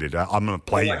uncoordinated. I'm going to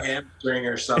play like hamstring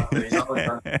or something. He's always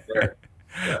there.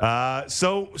 Yeah.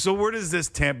 So where does this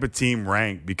Tampa team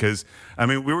rank? Because, I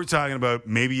mean, we were talking about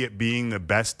maybe it being the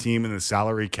best team in the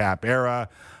salary cap era.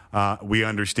 We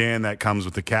understand that comes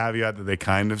with the caveat that they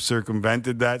kind of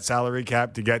circumvented that salary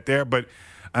cap to get there. But,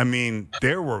 I mean,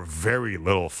 there were very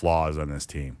little flaws on this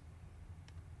team.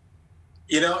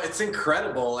 You know, it's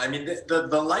incredible. I mean,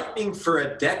 the Lightning for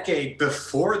a decade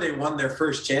before they won their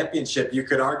first championship, you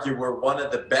could argue were one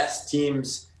of the best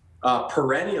teams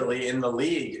perennially in the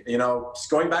league. You know,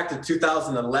 going back to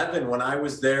 2011, when I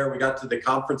was there, we got to the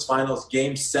conference finals,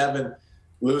 Game 7,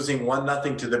 losing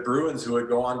 1-0 to the Bruins, who would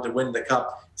go on to win the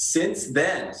Cup. Since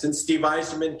then, since Steve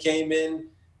Yzerman came in,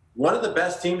 one of the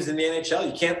best teams in the NHL.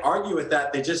 You can't argue with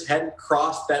that. They just hadn't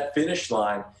crossed that finish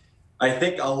line. I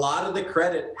think a lot of the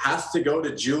credit has to go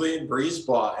to Julien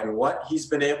BriseBois and what he's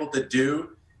been able to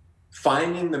do,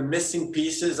 finding the missing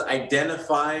pieces,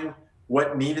 identifying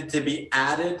what needed to be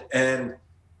added. And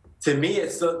to me,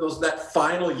 it's that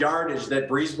final yardage that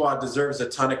BriseBois deserves a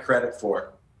ton of credit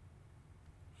for.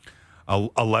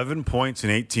 11 points in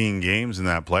 18 games in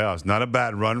that playoffs. Not a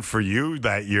bad run for you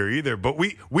that year either. But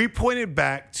we pointed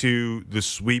back to the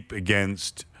sweep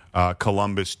against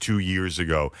Columbus 2 years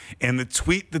ago and the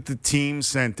tweet that the team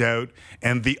sent out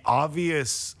and the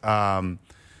obvious kind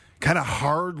of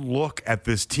hard look at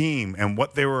this team and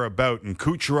what they were about. And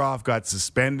Kucherov got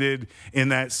suspended in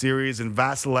that series, and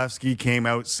Vasilevsky came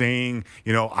out saying,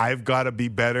 you know, I've got to be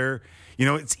better. You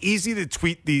know, it's easy to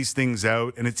tweet these things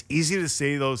out, and it's easy to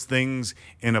say those things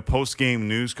in a post-game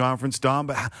news conference, Dom,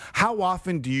 but how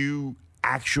often do you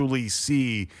actually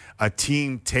see a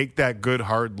team take that good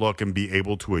hard look and be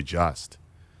able to adjust?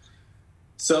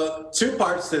 So 2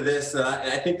 parts to this, and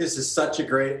I think this is such a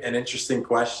great and interesting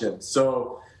question.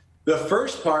 So the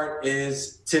first part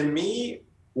is, to me,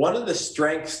 one of the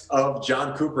strengths of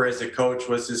John Cooper as a coach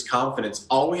was his confidence.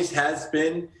 Always has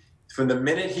been. From the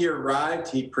minute he arrived,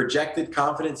 he projected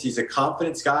confidence. He's a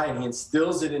confidence guy, and he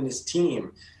instills it in his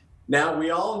team. Now, we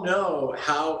all know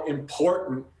how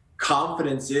important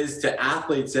confidence is to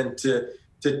athletes and to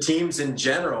teams in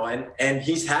general. And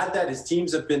he's had that. His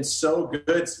teams have been so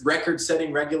good,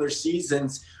 record-setting regular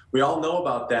seasons. We all know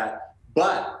about that.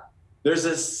 But there's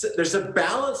a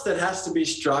balance that has to be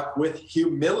struck with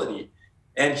humility.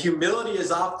 And humility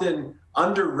is often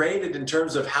underrated in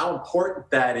terms of how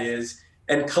important that is.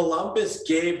 And Columbus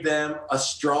gave them a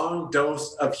strong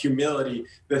dose of humility.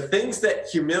 The things that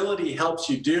humility helps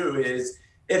you do is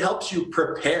it helps you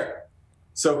prepare.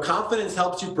 So confidence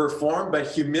helps you perform, but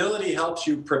humility helps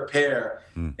you prepare.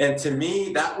 And to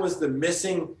me, that was the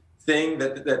missing thing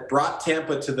that brought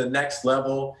Tampa to the next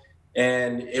level.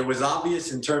 And it was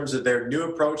obvious in terms of their new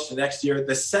approach to next year.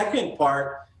 The second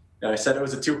part, I said it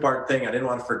was a 2-part thing. I didn't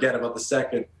want to forget about the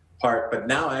second part, but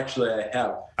now actually I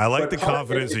have. I like the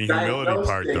confidence and humility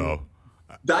part, though.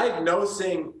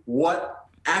 Diagnosing what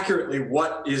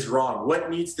is wrong, what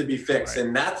needs to be fixed. Right.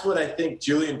 And that's what I think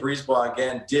Julien BriseBois,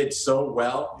 again, did so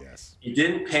well. Yes. He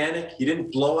didn't panic. He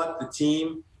didn't blow up the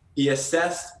team. He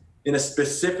assessed in a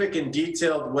specific and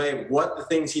detailed way what the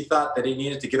things he thought that he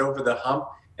needed to get over the hump,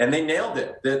 and they nailed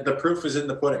it. The proof was in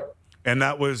the pudding. And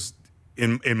that was,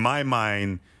 in my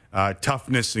mind,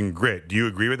 toughness and grit. Do you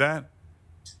agree with that?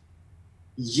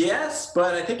 Yes,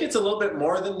 but I think it's a little bit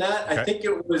more than that. Okay. I think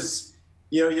it was,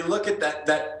 you look at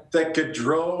that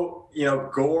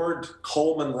Gaudreau, Gord,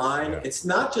 Coleman line. Yeah. It's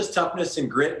not just toughness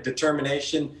and grit,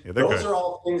 determination. Yeah, those are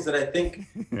all things that I think,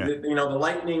 the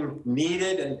Lightning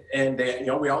needed, and they,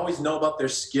 we always know about their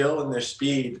skill and their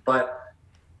speed, but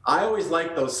I always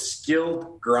like those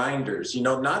skilled grinders,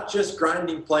 not just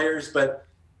grinding players, but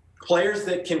players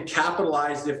that can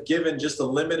capitalize if given just a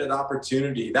limited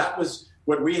opportunity. That was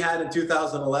what we had in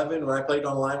 2011 when I played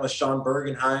on the line with Sean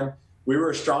Bergenheim. We were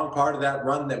a strong part of that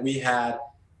run that we had.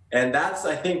 And that's,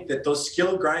 I think, that those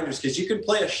skilled grinders, because you can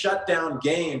play a shutdown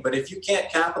game, but if you can't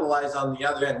capitalize on the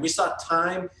other end, we saw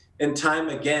time and time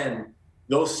again,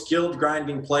 those skilled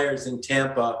grinding players in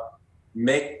Tampa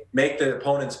make the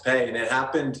opponents pay. And it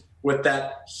happened with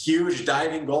that huge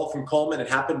diving goal from Coleman. It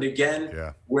happened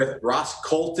again with Ross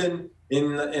Colton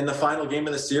in the final game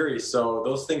of the series. So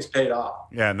those things paid off.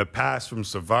 Yeah, and the pass from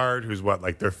Savard, who's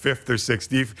like their fifth or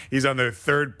sixth, he's on their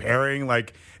third pairing.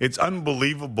 Like, it's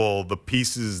unbelievable the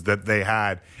pieces that they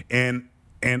had. And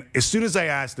as soon as I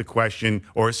asked the question,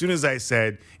 or as soon as I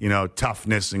said,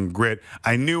 toughness and grit,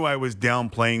 I knew I was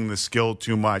downplaying the skill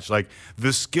too much. Like,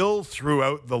 the skill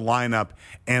throughout the lineup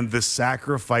and the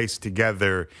sacrifice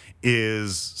together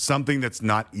is something that's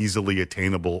not easily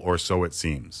attainable, or so it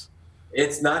seems.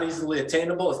 It's not easily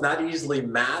attainable. It's not easily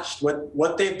matched.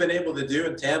 What they've been able to do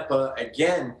in Tampa,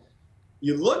 again,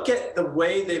 you look at the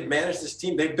way they've managed this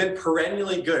team, they've been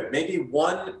perennially good. Maybe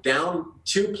one down,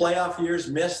 2 playoff years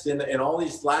missed in all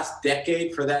these last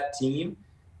decade for that team.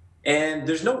 And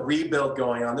there's no rebuild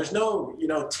going on. There's no,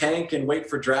 tank and wait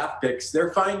for draft picks.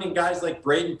 They're finding guys like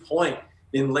Braden Point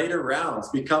in later rounds,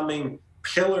 becoming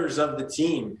pillars of the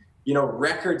team,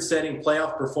 record-setting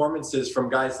playoff performances from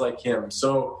guys like him.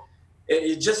 So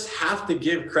you just have to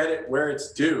give credit where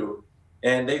it's due.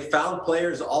 And they found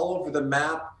players all over the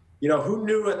map. Who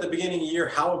knew at the beginning of the year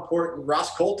how important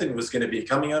Ross Colton was going to be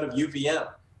coming out of UVM?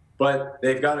 But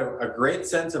they've got a great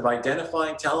sense of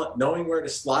identifying talent, knowing where to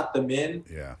slot them in.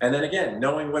 Yeah. And then again,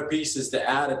 knowing what pieces to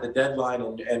add at the deadline.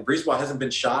 And BriseBois hasn't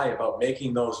been shy about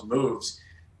making those moves.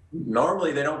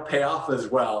 Normally they don't pay off as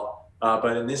well.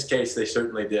 But in this case, they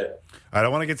certainly did. I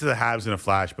don't want to get to the Habs in a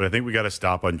flash, but I think we got to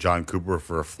stop on John Cooper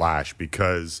for a flash,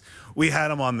 because we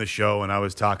had him on the show and I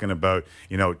was talking about,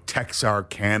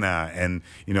 Texarkana and,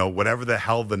 whatever the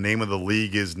hell the name of the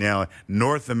league is now,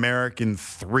 North American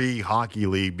 3 Hockey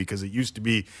League, because it used to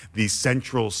be the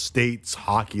Central States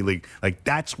Hockey League. Like,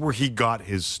 that's where he got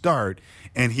his start,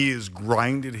 and he has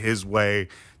grinded his way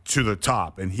to the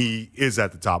top, and he is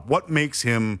at the top. What makes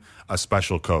him a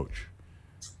special coach?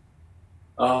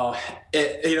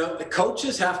 The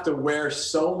coaches have to wear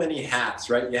so many hats,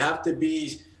 right? You have to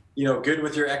be, good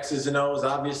with your X's and O's,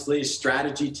 obviously,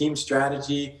 strategy, team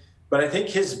strategy. But I think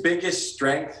his biggest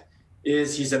strength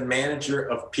is he's a manager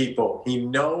of people. He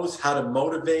knows how to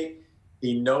motivate.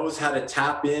 He knows how to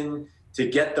tap in to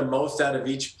get the most out of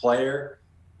each player.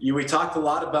 We talked a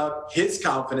lot about his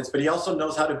confidence, but he also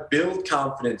knows how to build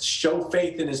confidence, show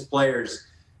faith in his players.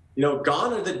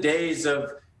 Gone are the days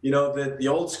of, the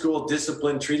old school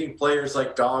discipline, treating players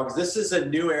like dogs. This is a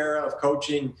new era of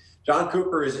coaching. John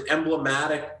Cooper is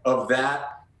emblematic of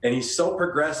that, and he's so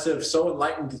progressive, so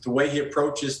enlightened with the way he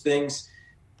approaches things.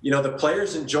 The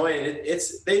players enjoy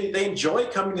it. They enjoy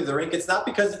coming to the rink. It's not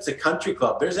because it's a country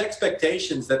club. There's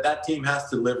expectations that team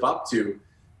has to live up to.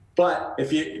 But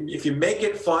if you make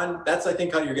it fun, that's, I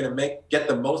think, how you're going to get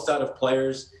the most out of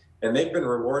players, and they've been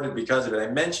rewarded because of it.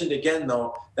 I mentioned again,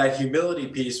 though, that humility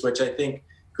piece, which I think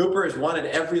Cooper has won at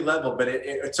every level, but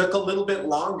it took a little bit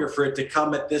longer for it to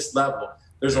come at this level.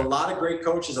 There's a lot of great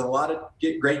coaches and a lot of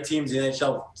great teams in the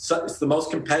NHL. It's the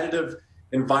most competitive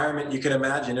environment you can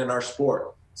imagine in our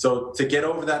sport. So to get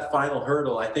over that final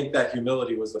hurdle, I think that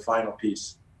humility was the final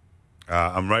piece.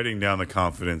 I'm writing down the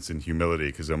confidence and humility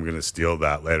because I'm going to steal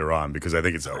that later on, because I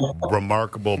think it's a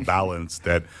remarkable balance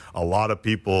that a lot of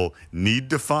people need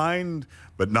to find,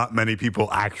 but not many people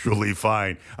actually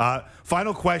find.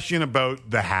 Final question about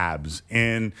the Habs.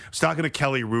 And I was talking to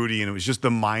Kelly Rudy, and it was just the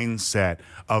mindset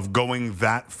of going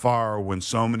that far when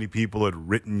so many people had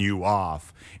written you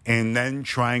off, and then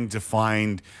trying to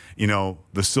find,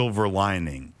 the silver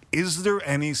lining. Is there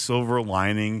any silver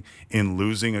lining in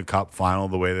losing a cup final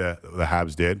the way the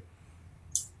Habs did?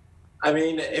 I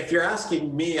mean, if you're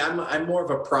asking me, I'm more of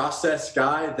a process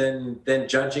guy than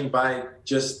judging by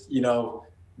just,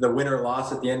 the win or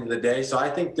loss at the end of the day. So I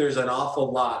think there's an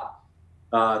awful lot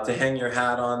to hang your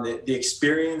hat on. The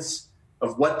experience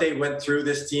of what they went through,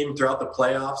 this team, throughout the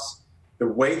playoffs, the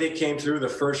way they came through the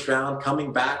first round,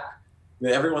 coming back,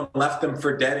 everyone left them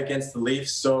for dead against the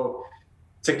Leafs. So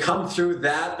to come through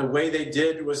that the way they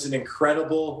did was an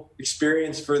incredible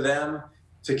experience for them.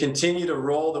 To continue to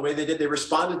roll the way they did, they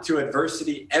responded to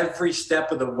adversity every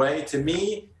step of the way. To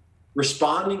me,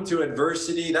 responding to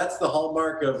adversity, that's the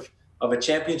hallmark of a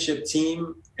championship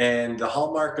team and the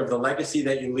hallmark of the legacy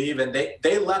that you leave. And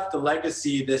they left the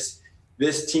legacy,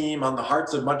 this team, on the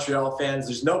hearts of Montreal fans.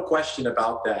 There's no question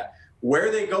about that.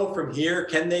 Where they go from here,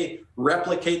 can they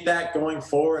replicate that going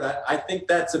forward? I think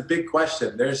that's a big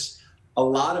question. There's a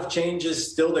lot of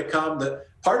changes still to come.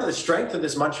 Part of the strength of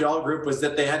this Montreal group was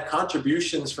that they had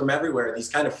contributions from everywhere, these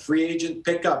kind of free agent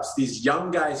pickups, these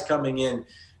young guys coming in,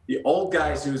 the old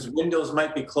guys whose windows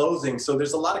might be closing. So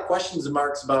there's a lot of questions and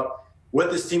marks about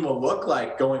what this team will look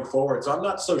like going forward. So I'm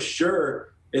not so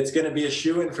sure it's going to be a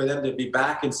shoo-in for them to be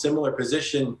back in similar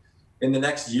position in the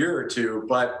next year or two.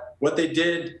 But what they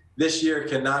did this year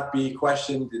cannot be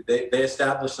questioned. They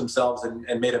established themselves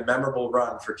and made a memorable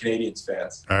run for Canadiens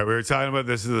fans. All right, we were talking about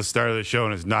this at the start of the show,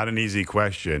 and it's not an easy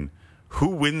question. Who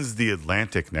wins the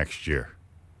Atlantic next year?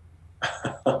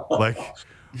 Like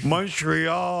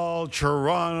Montreal,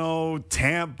 Toronto,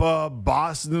 Tampa,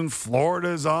 Boston,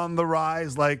 Florida's on the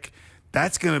rise. Like,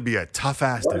 that's going to be a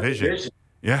tough-ass division.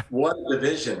 Yeah. What a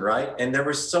division, right? And there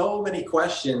were so many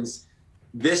questions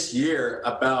this year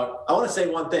about, I want to say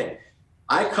one thing.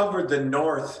 I covered the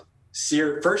North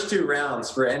first 2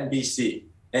 rounds for NBC,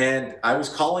 and I was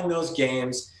calling those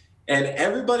games, and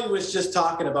everybody was just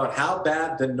talking about how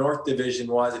bad the North Division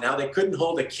was and how they couldn't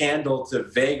hold a candle to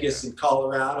Vegas and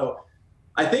Colorado.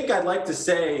 I think I'd like to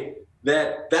say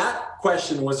that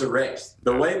question was erased.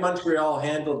 The way Montreal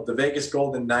handled the Vegas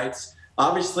Golden Knights,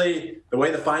 obviously the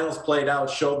way the finals played out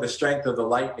showed the strength of the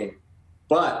Lightning.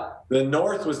 But the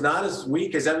North was not as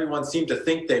weak as everyone seemed to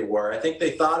think they were. I think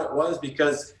they thought it was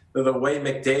because of the way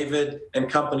McDavid and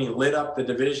company lit up the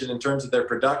division in terms of their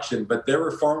production. But there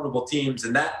were formidable teams.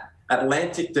 And that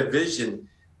Atlantic division,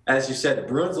 as you said, the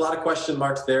Bruins, a lot of question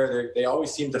marks there. They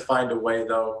always seem to find a way,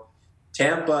 though.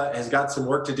 Tampa has got some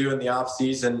work to do in the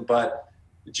offseason, but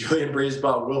Julian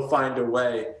Brisebois will find a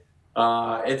way.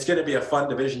 It's going to be a fun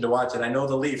division to watch, and I know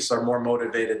the Leafs are more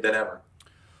motivated than ever.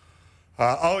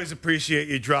 Always appreciate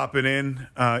you dropping in,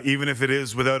 even if it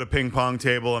is without a ping pong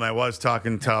table. And I was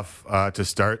talking tough to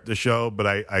start the show, but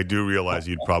I do realize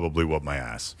you'd probably whoop my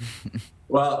ass.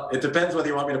 Well, it depends whether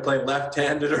you want me to play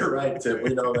left-handed or right, Tim.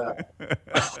 We know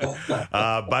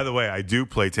that. By the way, I do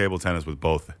play table tennis with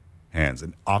both hands,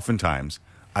 and oftentimes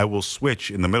I will switch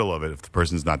in the middle of it if the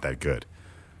person's not that good.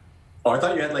 Oh, I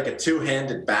thought you had like a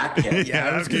 2-handed backhand. Yeah,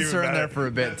 I was concerned there for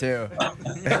a bit, too.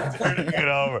 Turning it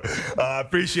over.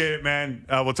 Appreciate it, man.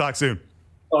 We'll talk soon.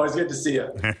 Always good to see you.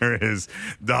 There is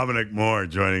Dominic Moore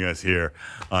joining us here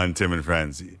on Tim and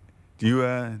Friends. Do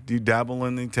you dabble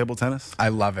in the table tennis? I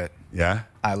love it. Yeah?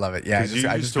 I love it. Yeah,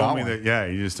 I just told me that. Yeah,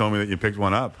 you just told me that you picked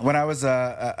one up. When I was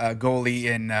a goalie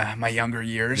in my younger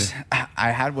years,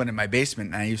 I had one in my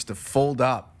basement, and I used to fold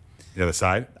up. Yeah, the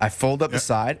side? I fold up the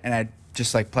side, and I'd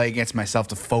just like play against myself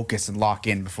to focus and lock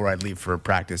in before I'd leave for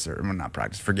practice not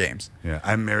practice, for games. Yeah,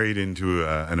 I'm married into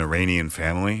an Iranian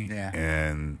family,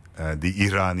 and the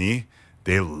Irani,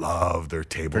 they love their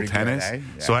table tennis. Good, eh?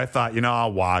 Yeah. So I thought,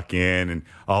 I'll walk in, and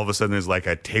all of a sudden there's like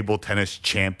a table tennis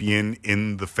champion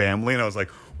in the family, and I was like,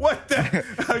 what the?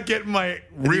 I'm getting my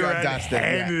rear end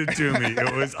handed to me.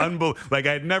 It was unbelievable. Like,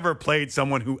 I'd never played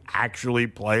someone who actually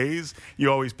plays.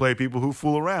 You always play people who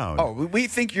fool around. Oh, we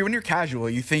think when you're casual,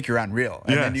 you think you're unreal.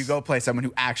 And then you go play someone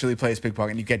who actually plays ping pong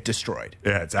and you get destroyed.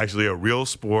 Yeah, it's actually a real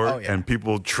sport, and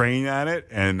people train at it,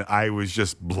 and I was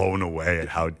just blown away at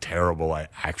how terrible I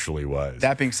actually was.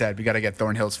 That being said, we got to get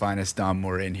Thornhill's finest Dom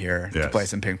Moore in here to play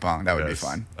some ping pong. That would be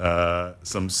fun.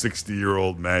 Some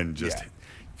 60-year-old men just...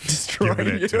 Destroying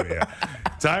it to you.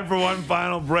 Time for one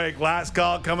final break. Last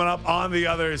call coming up on the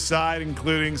other side,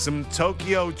 including some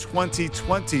Tokyo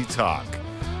 2020 talk.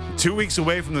 2 weeks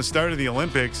away from the start of the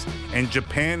Olympics, and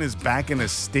Japan is back in a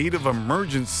state of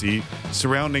emergency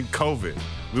surrounding COVID.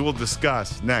 We will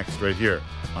discuss next right here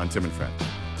on Tim and Friends.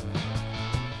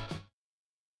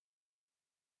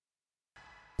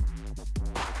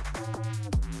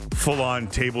 Full-on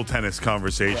table tennis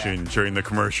conversation during the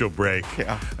commercial break,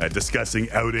 discussing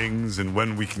outings and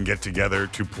when we can get together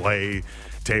to play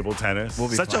table tennis.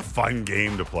 Such a fun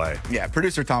game to play. Yeah,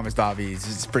 producer Thomas Dobby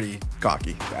is pretty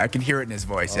cocky. I can hear it in his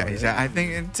voice. He's I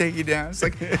think it'll take you down. It's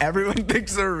like everyone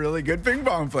thinks they're a really good ping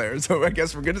pong player, so I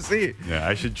guess we're going to see. Yeah,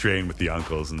 I should train with the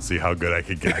uncles and see how good I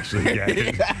could actually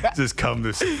get. Just come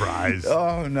to surprise.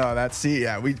 Oh, no,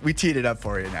 we teed it up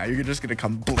for you now. You're just going to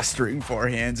come blistering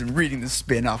forehands and reading the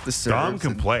spin off the serves. Dom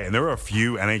can play, and there were a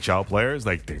few NHL players,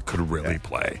 like, they could really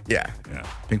play. Yeah.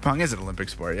 Ping pong is an Olympic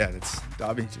sport. Yeah, it's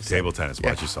Dobby. Table tennis.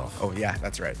 Watch yourself. Oh, yeah,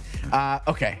 that's right.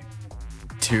 Okay.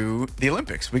 To the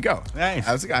Olympics we go. Nice.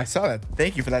 I saw that.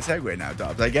 Thank you for that segue now,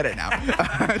 Dobbs. I get it now.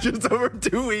 Just over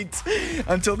 2 weeks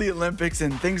until the Olympics,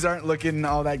 and things aren't looking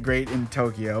all that great in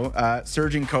Tokyo.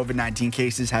 Surging COVID-19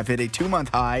 cases have hit a 2-month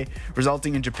high,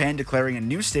 resulting in Japan declaring a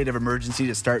new state of emergency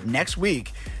to start next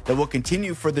week that will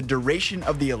continue for the duration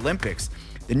of the Olympics.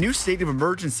 The new state of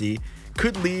emergency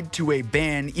could lead to a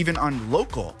ban even on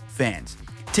local fans.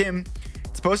 Tim,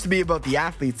 it's supposed to be about the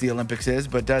athletes, the Olympics is,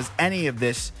 but does any of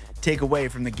this take away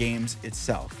from the games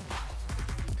itself?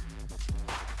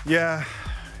 Yeah,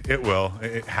 it will.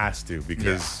 It has to,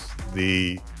 because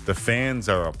the fans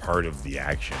are a part of the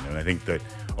action. And I think that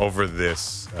over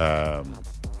this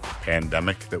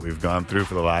pandemic that we've gone through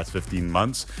for the last 15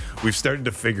 months, we've started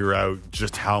to figure out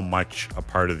just how much a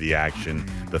part of the action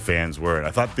the fans were. And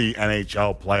I thought the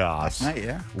NHL playoffs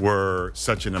were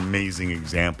such an amazing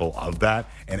example of that.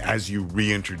 And as you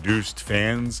reintroduced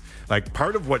fans, like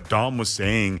part of what Dom was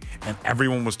saying and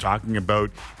everyone was talking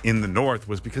about in the North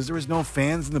was because there was no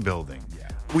fans in the building. Yeah.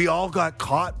 We all got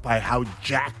caught by how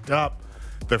jacked up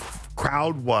the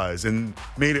crowd was and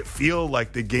made it feel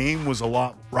like the game was a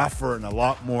lot rougher and a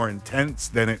lot more intense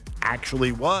than it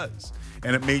actually was.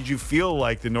 And it made you feel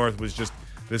like the North was just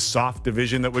this soft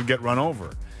division that would get run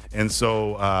over. And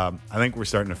so I think we're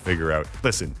starting to figure out,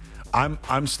 listen,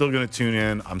 I'm still going to tune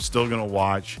in. I'm still going to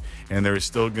watch. And there is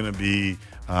still going to be,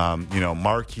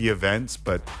 marquee events.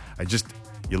 But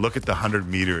you look at the 100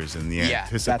 meters and the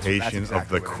anticipation that's exactly of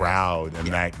the crowd and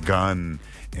that gun.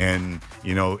 And,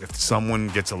 if someone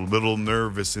gets a little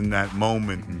nervous in that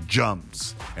moment and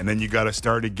jumps, and then you got to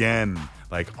start again,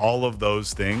 like all of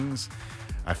those things,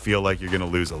 I feel like you're going to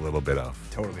lose a little bit of.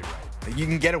 Totally right. You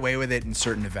can get away with it in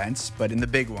certain events, but in the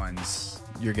big ones,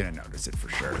 you're going to notice it for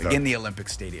sure. Like in the Olympic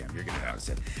Stadium, you're going to notice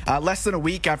it. Less than a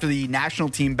week after the national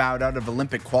team bowed out of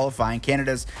Olympic qualifying,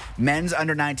 Canada's men's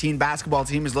under-19 basketball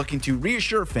team is looking to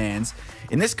reassure fans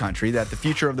in this country that the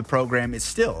future of the program is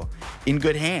still in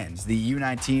good hands. The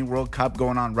U19 World Cup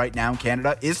going on right now in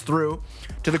Canada is through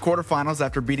to the quarterfinals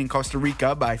after beating Costa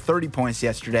Rica by 30 points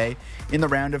yesterday in the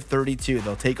round of 32.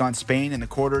 They'll take on Spain in the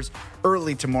quarters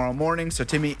early tomorrow morning. So,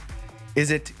 Timmy, is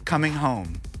it coming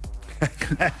home?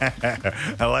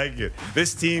 I like it.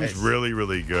 This team's really,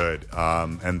 really good,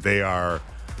 and they're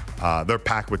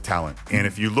packed with talent. And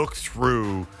if you look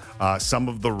through some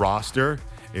of the roster,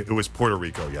 it was Puerto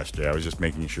Rico yesterday. I was just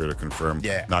making sure to confirm,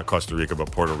 not Costa Rica,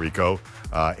 but Puerto Rico.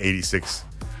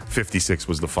 86-56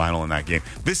 was the final in that game.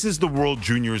 This is the World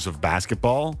Juniors of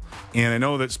basketball, and I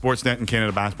know that Sportsnet and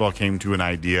Canada Basketball came to an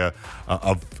idea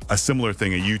of a similar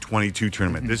thing, a U22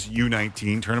 tournament. This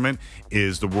U19 tournament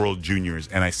is the World Juniors,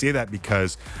 and I say that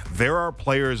because there are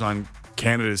players on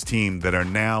Canada's team that are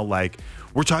now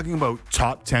we're talking about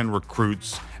top 10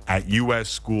 recruits at U.S.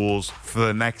 schools for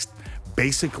the next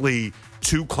basically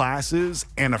 2 classes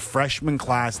and a freshman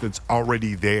class that's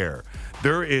already there.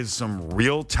 There is some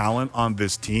real talent on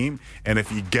this team, and if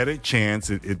you get a chance,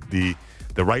 the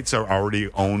rights are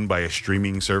already owned by a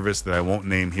streaming service that I won't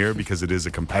name here because it is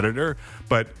a competitor,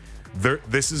 but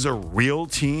this is a real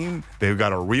team. They've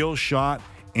got a real shot,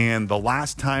 and the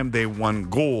last time they won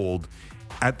gold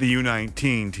at the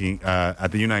U19s,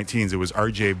 it was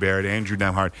RJ Barrett, Andrew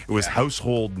Nembhard. It was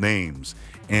household names,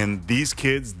 and these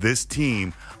kids, this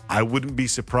team, I wouldn't be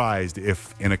surprised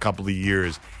if in a couple of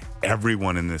years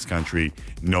everyone in this country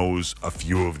knows a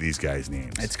few of these guys'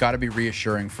 names. It's got to be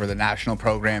reassuring for the national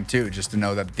program, too, just to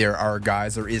know that there are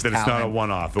guys, there is talent. That it's not a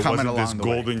one-off. It wasn't this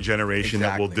golden generation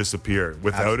that will disappear.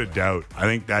 Without a doubt. I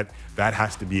think that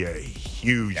has to be a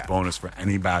huge bonus for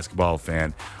any basketball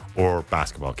fan or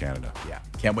Basketball Canada. Yeah,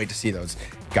 can't wait to see those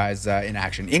guys in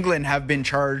action. England have been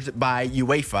charged by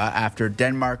UEFA after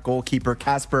Denmark goalkeeper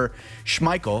Kasper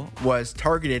Schmeichel was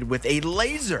targeted with a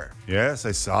laser. Yes,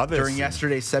 I saw this. During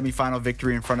yesterday's semifinal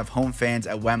victory in front of home fans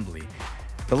at Wembley.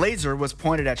 The laser was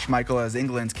pointed at Schmeichel as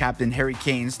England's captain Harry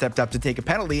Kane stepped up to take a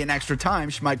penalty in extra time.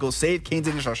 Schmeichel saved Kane's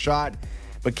initial shot,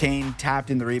 but Kane tapped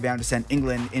in the rebound to send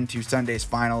England into Sunday's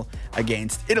final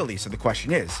against Italy. So the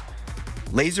question is,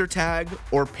 laser tag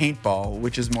or paintball,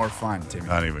 which is more fun, Timmy?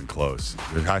 Not even close.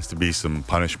 There has to be some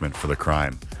punishment for the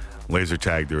crime. Laser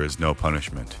tag, there is no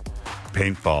punishment.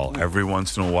 Paintball, every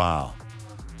once in a while,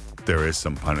 there is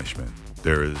some punishment.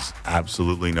 There is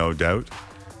absolutely no doubt.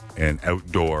 And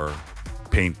outdoor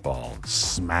paintball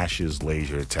smashes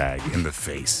laser tag in the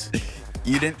face.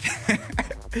 You didn't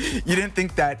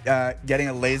think that getting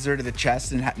a laser to the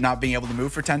chest and not being able to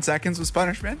move for 10 seconds was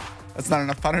punishment? That's not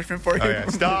enough punishment for you? Oh, yeah.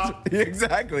 Stop.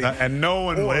 Exactly. And no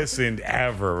one listened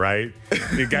ever, right?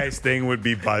 The guy's thing would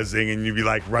be buzzing and you'd be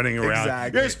running around.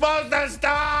 Exactly. You're supposed to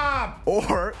stop!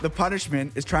 Or the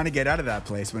punishment is trying to get out of that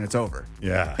place when it's over.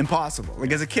 Yeah. Impossible.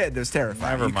 As a kid, it was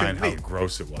terrifying. Never mind how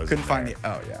gross it was. Couldn't find it.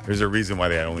 Oh, yeah. There's a reason why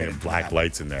they only had black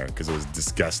lights in there, because it was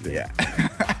disgusting. Yeah.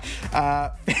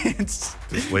 Fans.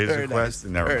 This laser quest.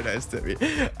 Very nice to me.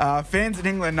 Fans in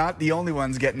England, not the only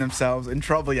ones getting themselves in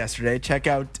trouble yesterday. Check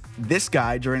out this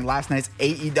guy during last night's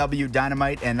AEW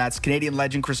Dynamite, and that's Canadian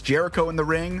legend Chris Jericho in the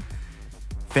ring.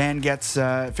 Fan gets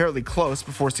fairly close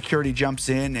before security jumps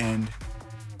in, and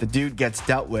the dude gets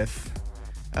dealt with.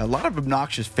 A lot of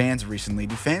obnoxious fans recently.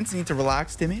 Do fans need to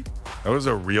relax, Timmy? That was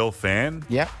a real fan?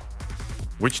 Yeah.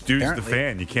 Which dude's the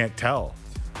fan? You can't tell.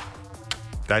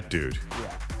 That dude.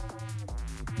 Yeah.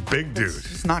 Big dude.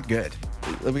 It's not good.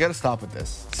 We got to stop with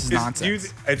this. This is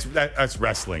nonsense. That's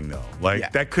wrestling, though.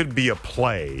 Like, that could be a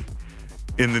play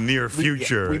in the near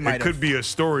future. It could be a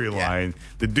storyline. Yeah.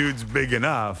 The dude's big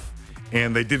enough,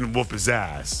 and they didn't whoop his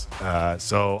ass.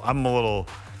 So I'm a little...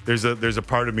 There's a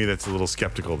part of me that's a little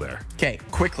skeptical there. Okay,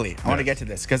 quickly. I want to get to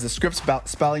this because the script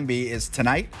spelling bee is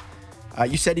tonight.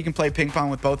 You said you can play ping pong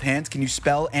with both hands. Can you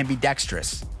spell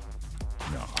ambidextrous?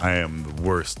 No, I am the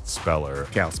worst speller.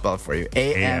 Okay, I'll spell it for you.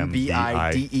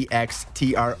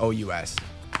 AMBIDEXTROUS.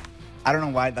 I don't know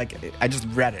why. Like, I just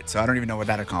read it, so I don't even know what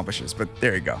that accomplishes. But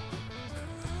there you go.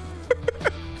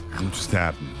 I'm just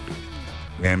happy.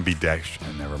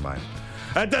 Ambidextrous. Never mind.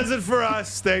 That does it for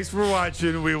us. Thanks for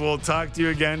watching. We will talk to you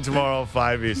again tomorrow,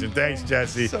 5 Eastern. Thanks,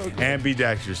 Jesse. So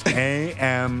ambidextrous.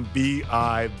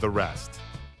 AMBI the rest.